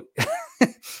 so,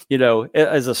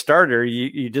 as a starter,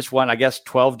 you just want, I guess,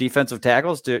 12 defensive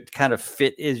tackles to kind of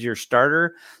fit as your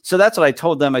starter. So that's what I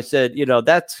told them. I said,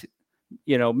 that's,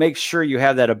 make sure you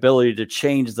have that ability to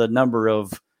change the number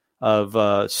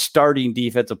of starting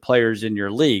defensive players in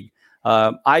your league.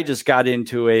 I just got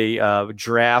into a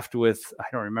draft with, I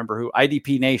don't remember who,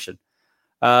 IDP Nation,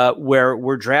 where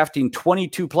we're drafting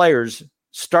 22 players,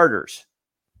 starters.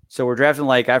 So we're drafting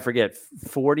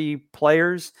 40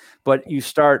 players, but you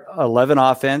start 11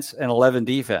 offense and 11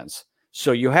 defense.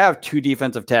 So you have 2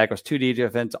 defensive tackles, 2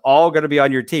 defense, all going to be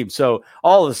on your team. So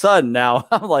all of a sudden now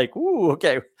I'm like, ooh,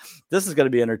 okay, this is going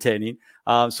to be entertaining.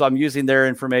 So I'm using their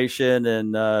information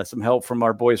and some help from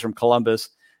our boys from Columbus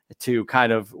to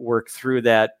kind of work through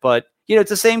that. But, it's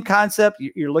the same concept.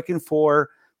 You're looking for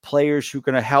players who are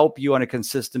going to help you on a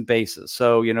consistent basis.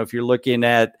 So, if you're looking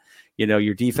at,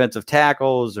 your defensive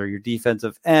tackles or your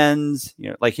defensive ends,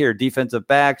 like here, defensive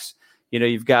backs,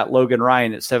 you've got Logan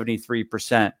Ryan at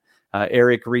 73%,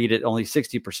 Eric Reed at only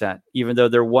 60%, even though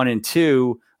they're 1 and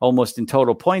 2 almost in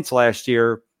total points last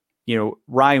year.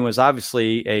 Ryan was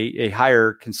obviously a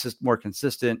higher, more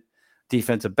consistent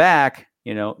defensive back,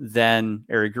 than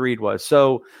Eric Reed was.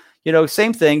 So,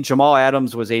 same thing. Jamal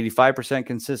Adams was 85%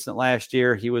 consistent last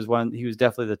year. He was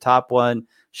definitely the top one.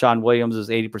 Sean Williams is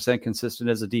 80% consistent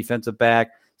as a defensive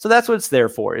back. So that's what it's there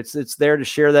for. It's there to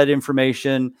share that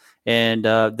information. And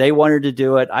they wanted to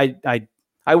do it.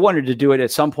 I wanted to do it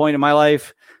at some point in my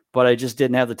life, but I just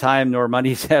didn't have the time nor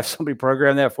money to have somebody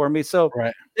program that for me. So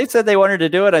They said they wanted to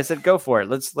do it. I said, go for it.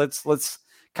 Let's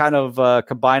kind of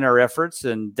combine our efforts.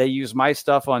 And they use my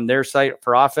stuff on their site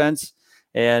for offense.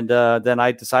 And then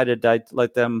I decided I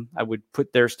would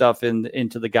put their stuff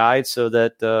into the guide so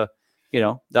that, the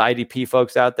IDP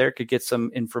folks out there could get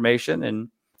some information. And,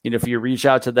 if you reach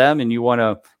out to them and you want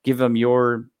to give them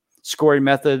your scoring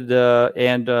method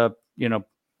and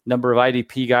number of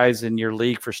IDP guys in your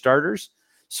league for starters,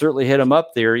 certainly hit them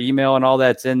up. Their email and all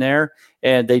that's in there.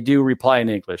 And they do reply in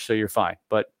English, so you're fine.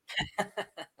 But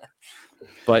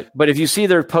But if you see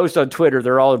their post on Twitter,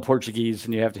 they're all in Portuguese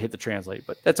and you have to hit the translate,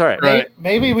 but that's all right.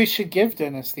 Maybe we should give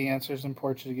Dennis the answers in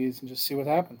Portuguese and just see what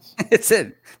happens. It's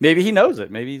it. Maybe he knows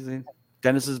it. Maybe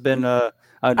Dennis has been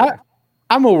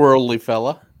I'm a worldly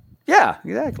fella. Yeah,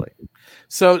 exactly.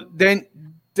 So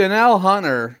Danielle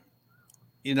Hunter,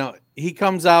 he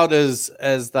comes out as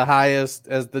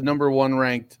the number 1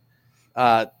 ranked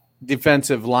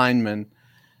defensive lineman,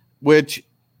 which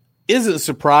isn't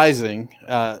surprising.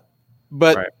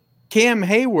 But Cam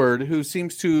Hayward, who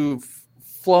seems to have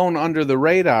flown under the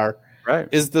radar,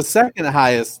 is the second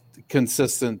highest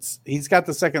consistent. He's got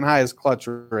the second highest clutch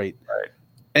rate. Right.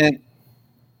 And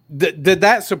did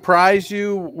that surprise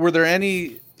you? Were there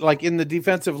any, like in the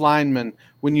defensive linemen,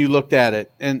 when you looked at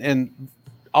it, and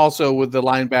also with the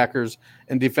linebackers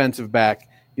and defensive back?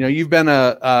 You've been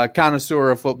a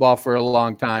connoisseur of football for a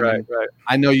long time. Right.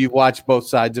 I know you've watched both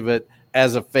sides of it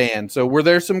as a fan. So were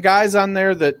there some guys on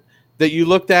there that you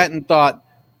looked at and thought,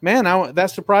 man,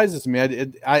 that surprises me?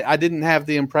 I didn't have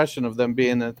the impression of them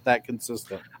being that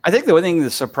consistent. I think the one thing that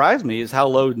surprised me is how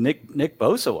low Nick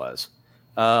Bosa was.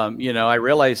 I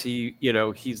realize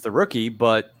he's the rookie,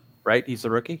 but he's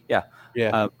the rookie. Yeah.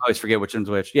 I always forget which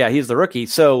one's which. Yeah, he's the rookie.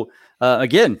 So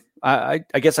again, I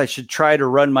guess I should try to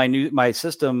run my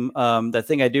system. The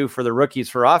thing I do for the rookies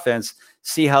for offense,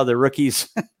 see how the rookies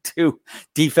do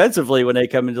defensively when they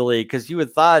come into the league. Because you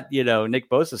would thought, Nick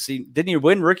Bosa, didn't he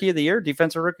win Rookie of the Year,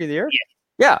 Defensive Rookie of the Year?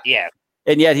 Yeah.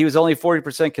 And yet he was only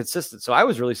 40% consistent. So I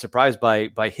was really surprised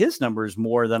by his numbers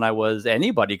more than I was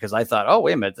anybody, because I thought, oh,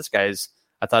 wait a minute, this guy's,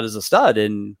 I thought is a stud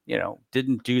and,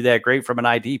 didn't do that great from an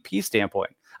IDP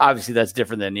standpoint. Obviously, that's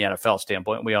different than the NFL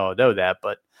standpoint. We all know that.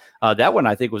 But that one,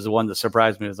 I think, was the one that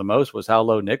surprised me the most, was how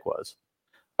low Nick was.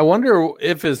 I wonder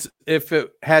if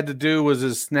it had to do, was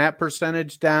his snap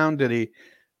percentage down? Did he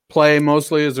play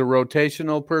mostly as a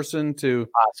rotational person to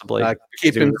possibly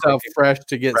keep himself fresh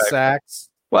to get sacks?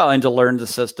 Well, and to learn the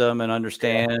system and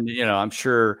understand, I'm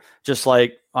sure just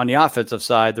like on the offensive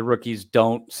side, the rookies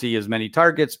don't see as many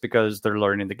targets because they're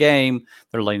learning the game,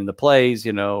 they're learning the plays,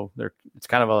 it's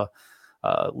kind of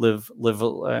a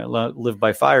live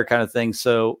by fire kind of thing.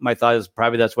 So my thought is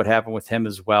probably that's what happened with him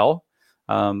as well.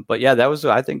 But yeah,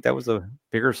 I think that was a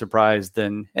bigger surprise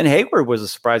and Hayward was a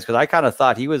surprise, because I kind of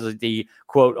thought he was the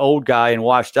quote old guy and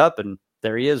washed up, and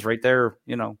there he is right there,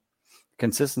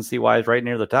 consistency wise, right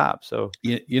near the top. So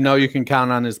you can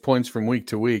count on his points from week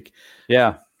to week.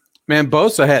 Yeah, man.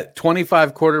 Bosa had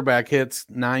 25 quarterback hits,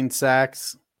 9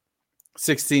 sacks,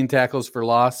 16 tackles for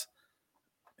loss.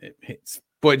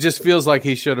 It just feels like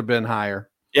he should have been higher.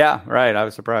 Yeah, right. I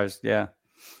was surprised. Yeah.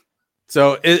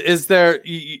 So is there?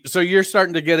 So you're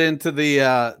starting to get into the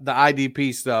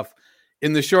IDP stuff.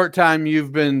 In the short time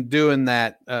you've been doing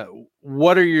that,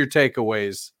 what are your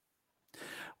takeaways?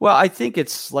 Well, I think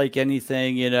it's like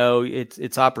anything,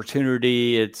 it's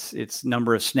opportunity, it's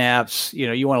number of snaps.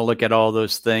 You want to look at all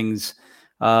those things.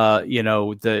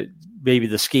 Maybe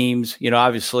the schemes.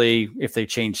 Obviously, if they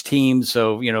change teams,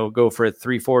 so go for a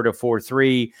 3-4 to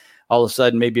 4-3. All of a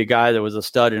sudden, maybe a guy that was a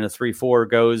stud in a 3-4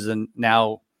 goes and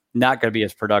now not going to be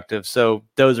as productive. So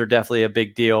those are definitely a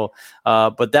big deal.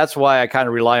 But that's why I kind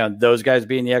of rely on those guys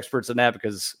being the experts in that,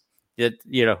 because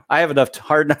I have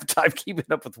hard enough time keeping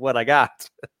up with what I got.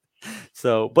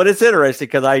 So, but it's interesting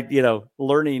because I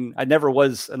never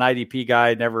was an IDP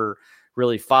guy, never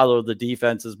really followed the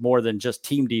defenses more than just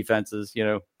team defenses,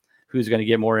 who's going to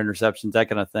get more interceptions, that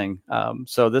kind of thing.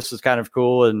 So this is kind of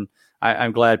cool. And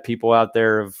I'm glad people out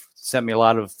there have sent me a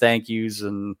lot of thank yous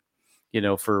and,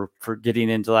 for getting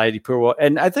into the IDP world.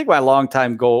 And I think my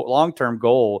long-term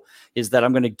goal is that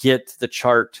I'm going to get the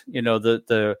chart,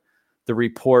 the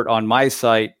report on my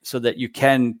site so that you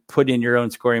can put in your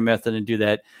own scoring method and do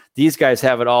that. These guys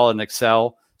have it all in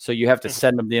Excel, so you have to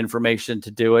send them the information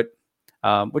to do it,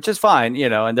 which is fine,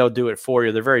 and they'll do it for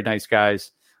you. They're very nice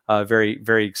guys, very,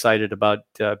 very excited about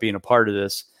being a part of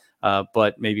this.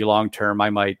 But maybe long-term, I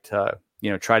might,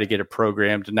 try to get it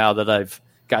programmed now that I've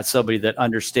got somebody that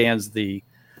understands the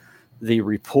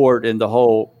report and the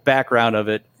whole background of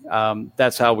it.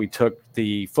 That's how we took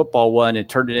the football one and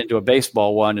turned it into a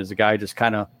baseball one, as a guy just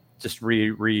kind of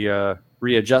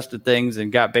readjusted things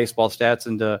and got baseball stats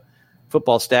into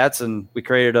football stats. And we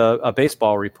created a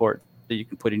baseball report that you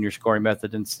can put in your scoring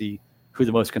method and see who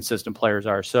the most consistent players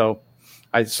are. So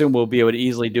I assume we'll be able to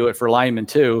easily do it for linemen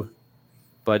too,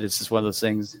 but it's just one of those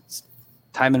things. It's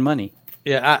time and money.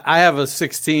 Yeah, I have a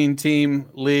 16-team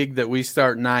league that we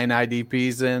start 9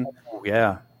 IDPs in. Oh,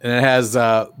 yeah. And it has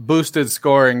boosted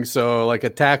scoring. So like a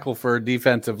tackle for a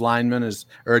defensive lineman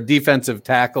or a defensive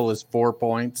tackle is 4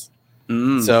 points.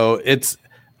 So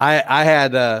I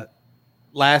had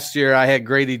last year I had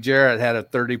Grady Jarrett had a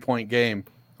 30-point game.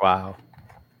 Wow.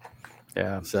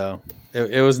 Yeah. So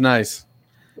it was nice.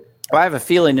 Well, I have a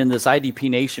feeling in this IDP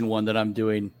Nation one that I'm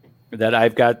doing that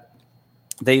I've got,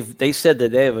 they said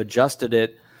that they have adjusted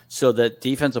it so that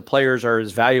defensive players are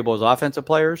as valuable as offensive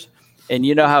players. And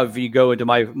you know how if you go into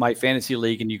my fantasy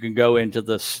league and you can go into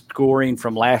the scoring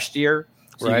from last year,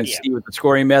 so you can see with the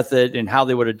scoring method and how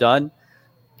they would have done.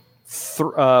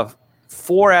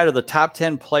 4 out of the top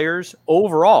 10 players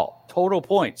overall, total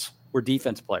points, were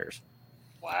defense players.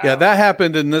 Wow. Yeah, that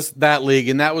happened in that league,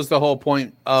 and that was the whole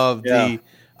point of the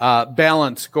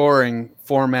balanced scoring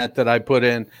format that I put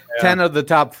in. 10 of the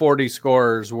top 40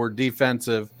 scorers were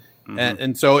defensive,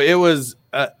 and so it was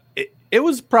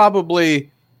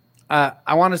probably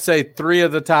I want to say 3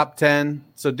 of the top 10.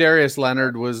 So Darius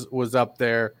Leonard was up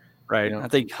there. Right. I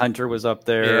think Hunter was up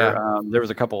there. Yeah. There was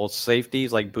a couple of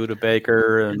safeties like Buda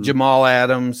Baker and Jamal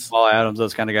Adams,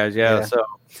 those kind of guys. Yeah. So,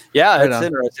 it's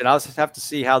interesting. I'll just have to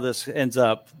see how this ends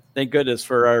up. Thank goodness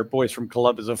for our boys from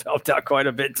Columbus have helped out quite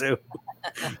a bit too.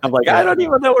 I'm like, I don't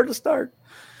even know where to start.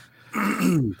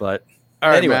 But all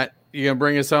right, anyway. Matt, you going to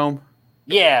bring us home?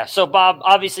 Yeah. So, Bob,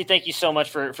 obviously, thank you so much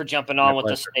for jumping on with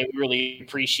us today. We really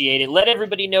appreciate it. Let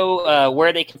everybody know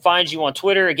where they can find you on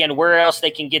Twitter. Again, where else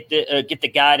they can get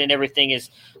the guide and everything. As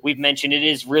we've mentioned,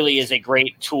 it really is a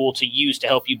great tool to use to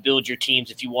help you build your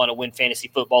teams if you want to win fantasy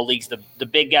football leagues. The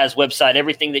Big Guys website,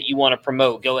 everything that you want to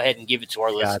promote, go ahead and give it to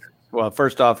our listeners. Well,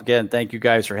 first off, again, thank you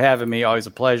guys for having me. Always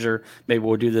a pleasure. Maybe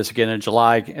we'll do this again in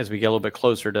July as we get a little bit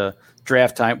closer to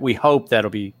draft time. We hope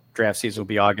draft season will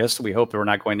be August. We hope that we're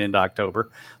not going into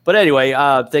October. But anyway,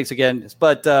 thanks again.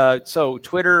 But so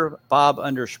Twitter,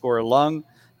 Bob_Lung,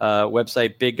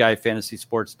 website,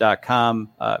 BigGuyFantasySports.com.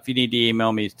 If you need to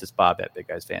email me, it's just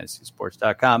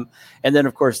Bob@BigGuysFantasySports.com. And then,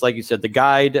 of course, like you said, the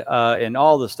guide and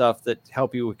all the stuff that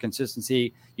help you with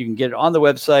consistency, you can get it on the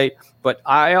website. But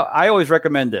I always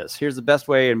recommend this. Here's the best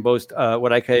way and most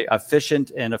what I call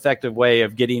efficient and effective way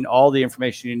of getting all the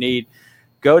information you need.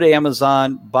 Go to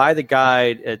Amazon, buy the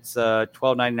guide. It's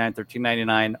 $12.99,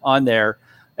 $13.99 on there.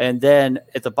 And then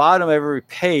at the bottom of every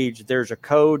page, there's a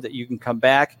code that you can come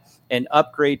back and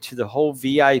upgrade to the whole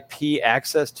VIP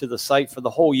access to the site for the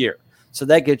whole year. So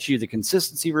that gets you the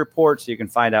consistency report, so you can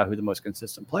find out who the most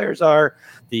consistent players are,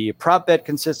 the prop bet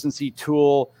consistency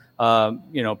tool,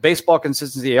 baseball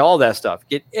consistency, all that stuff.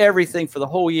 Get everything for the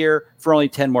whole year for only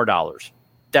 $10 more.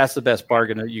 That's the best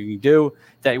bargain that you can do.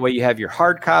 That way you have your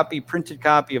hard copy, printed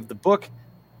copy of the book.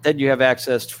 Then you have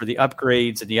access for the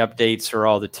upgrades and the updates for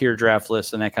all the tier draft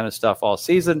lists and that kind of stuff all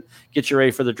season. Get you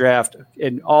ready for the draft.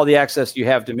 And all the access you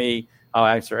have to me, I'll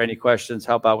answer any questions,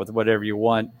 help out with whatever you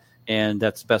want. And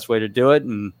that's the best way to do it.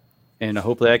 And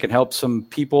hopefully I can help some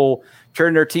people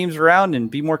turn their teams around and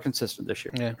be more consistent this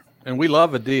year. Yeah, and we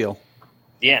love a deal.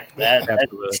 Yeah, that's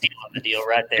the deal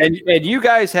right there. And you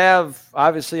guys have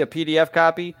obviously a PDF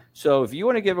copy. So if you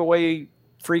want to give away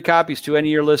free copies to any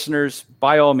of your listeners,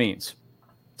 by all means,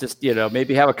 just,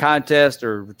 maybe have a contest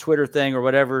or a Twitter thing or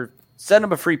whatever, send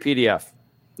them a free PDF.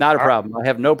 Not a problem. I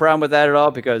have no problem with that at all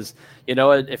because,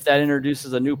 if that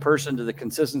introduces a new person to the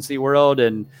consistency world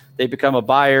and they become a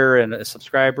buyer and a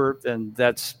subscriber, then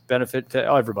that's benefit to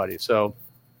everybody. So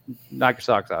knock your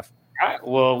socks off. All right.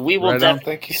 Well, we will definitely.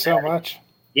 Thank you so much.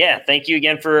 Yeah, thank you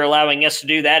again for allowing us to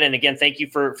do that. And again, thank you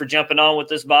for jumping on with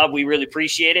us, Bob. We really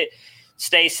appreciate it.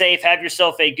 Stay safe. Have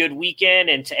yourself a good weekend.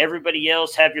 And to everybody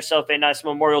else, have yourself a nice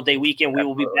Memorial Day weekend. We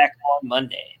will be back on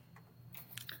Monday.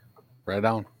 Right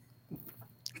on.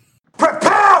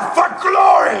 Prepare live for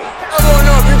glory. I want to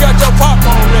know if you got your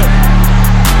popcorn ready.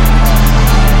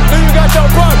 Do you got your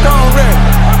popcorn ready?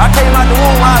 I came out the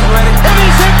womb, I was ready. And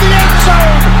he's hit the end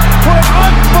zone for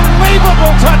an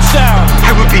unbelievable touchdown.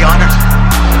 I would be honored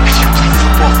if you played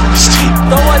football for this team.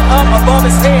 Throw it up above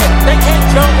his head. They can't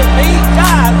jump with me.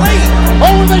 Golly.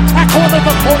 Oh, they tackle him at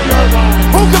the 40-yard line.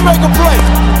 Who can make a play?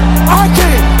 I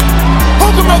can. Who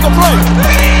can make a play?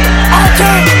 I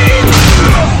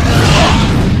can.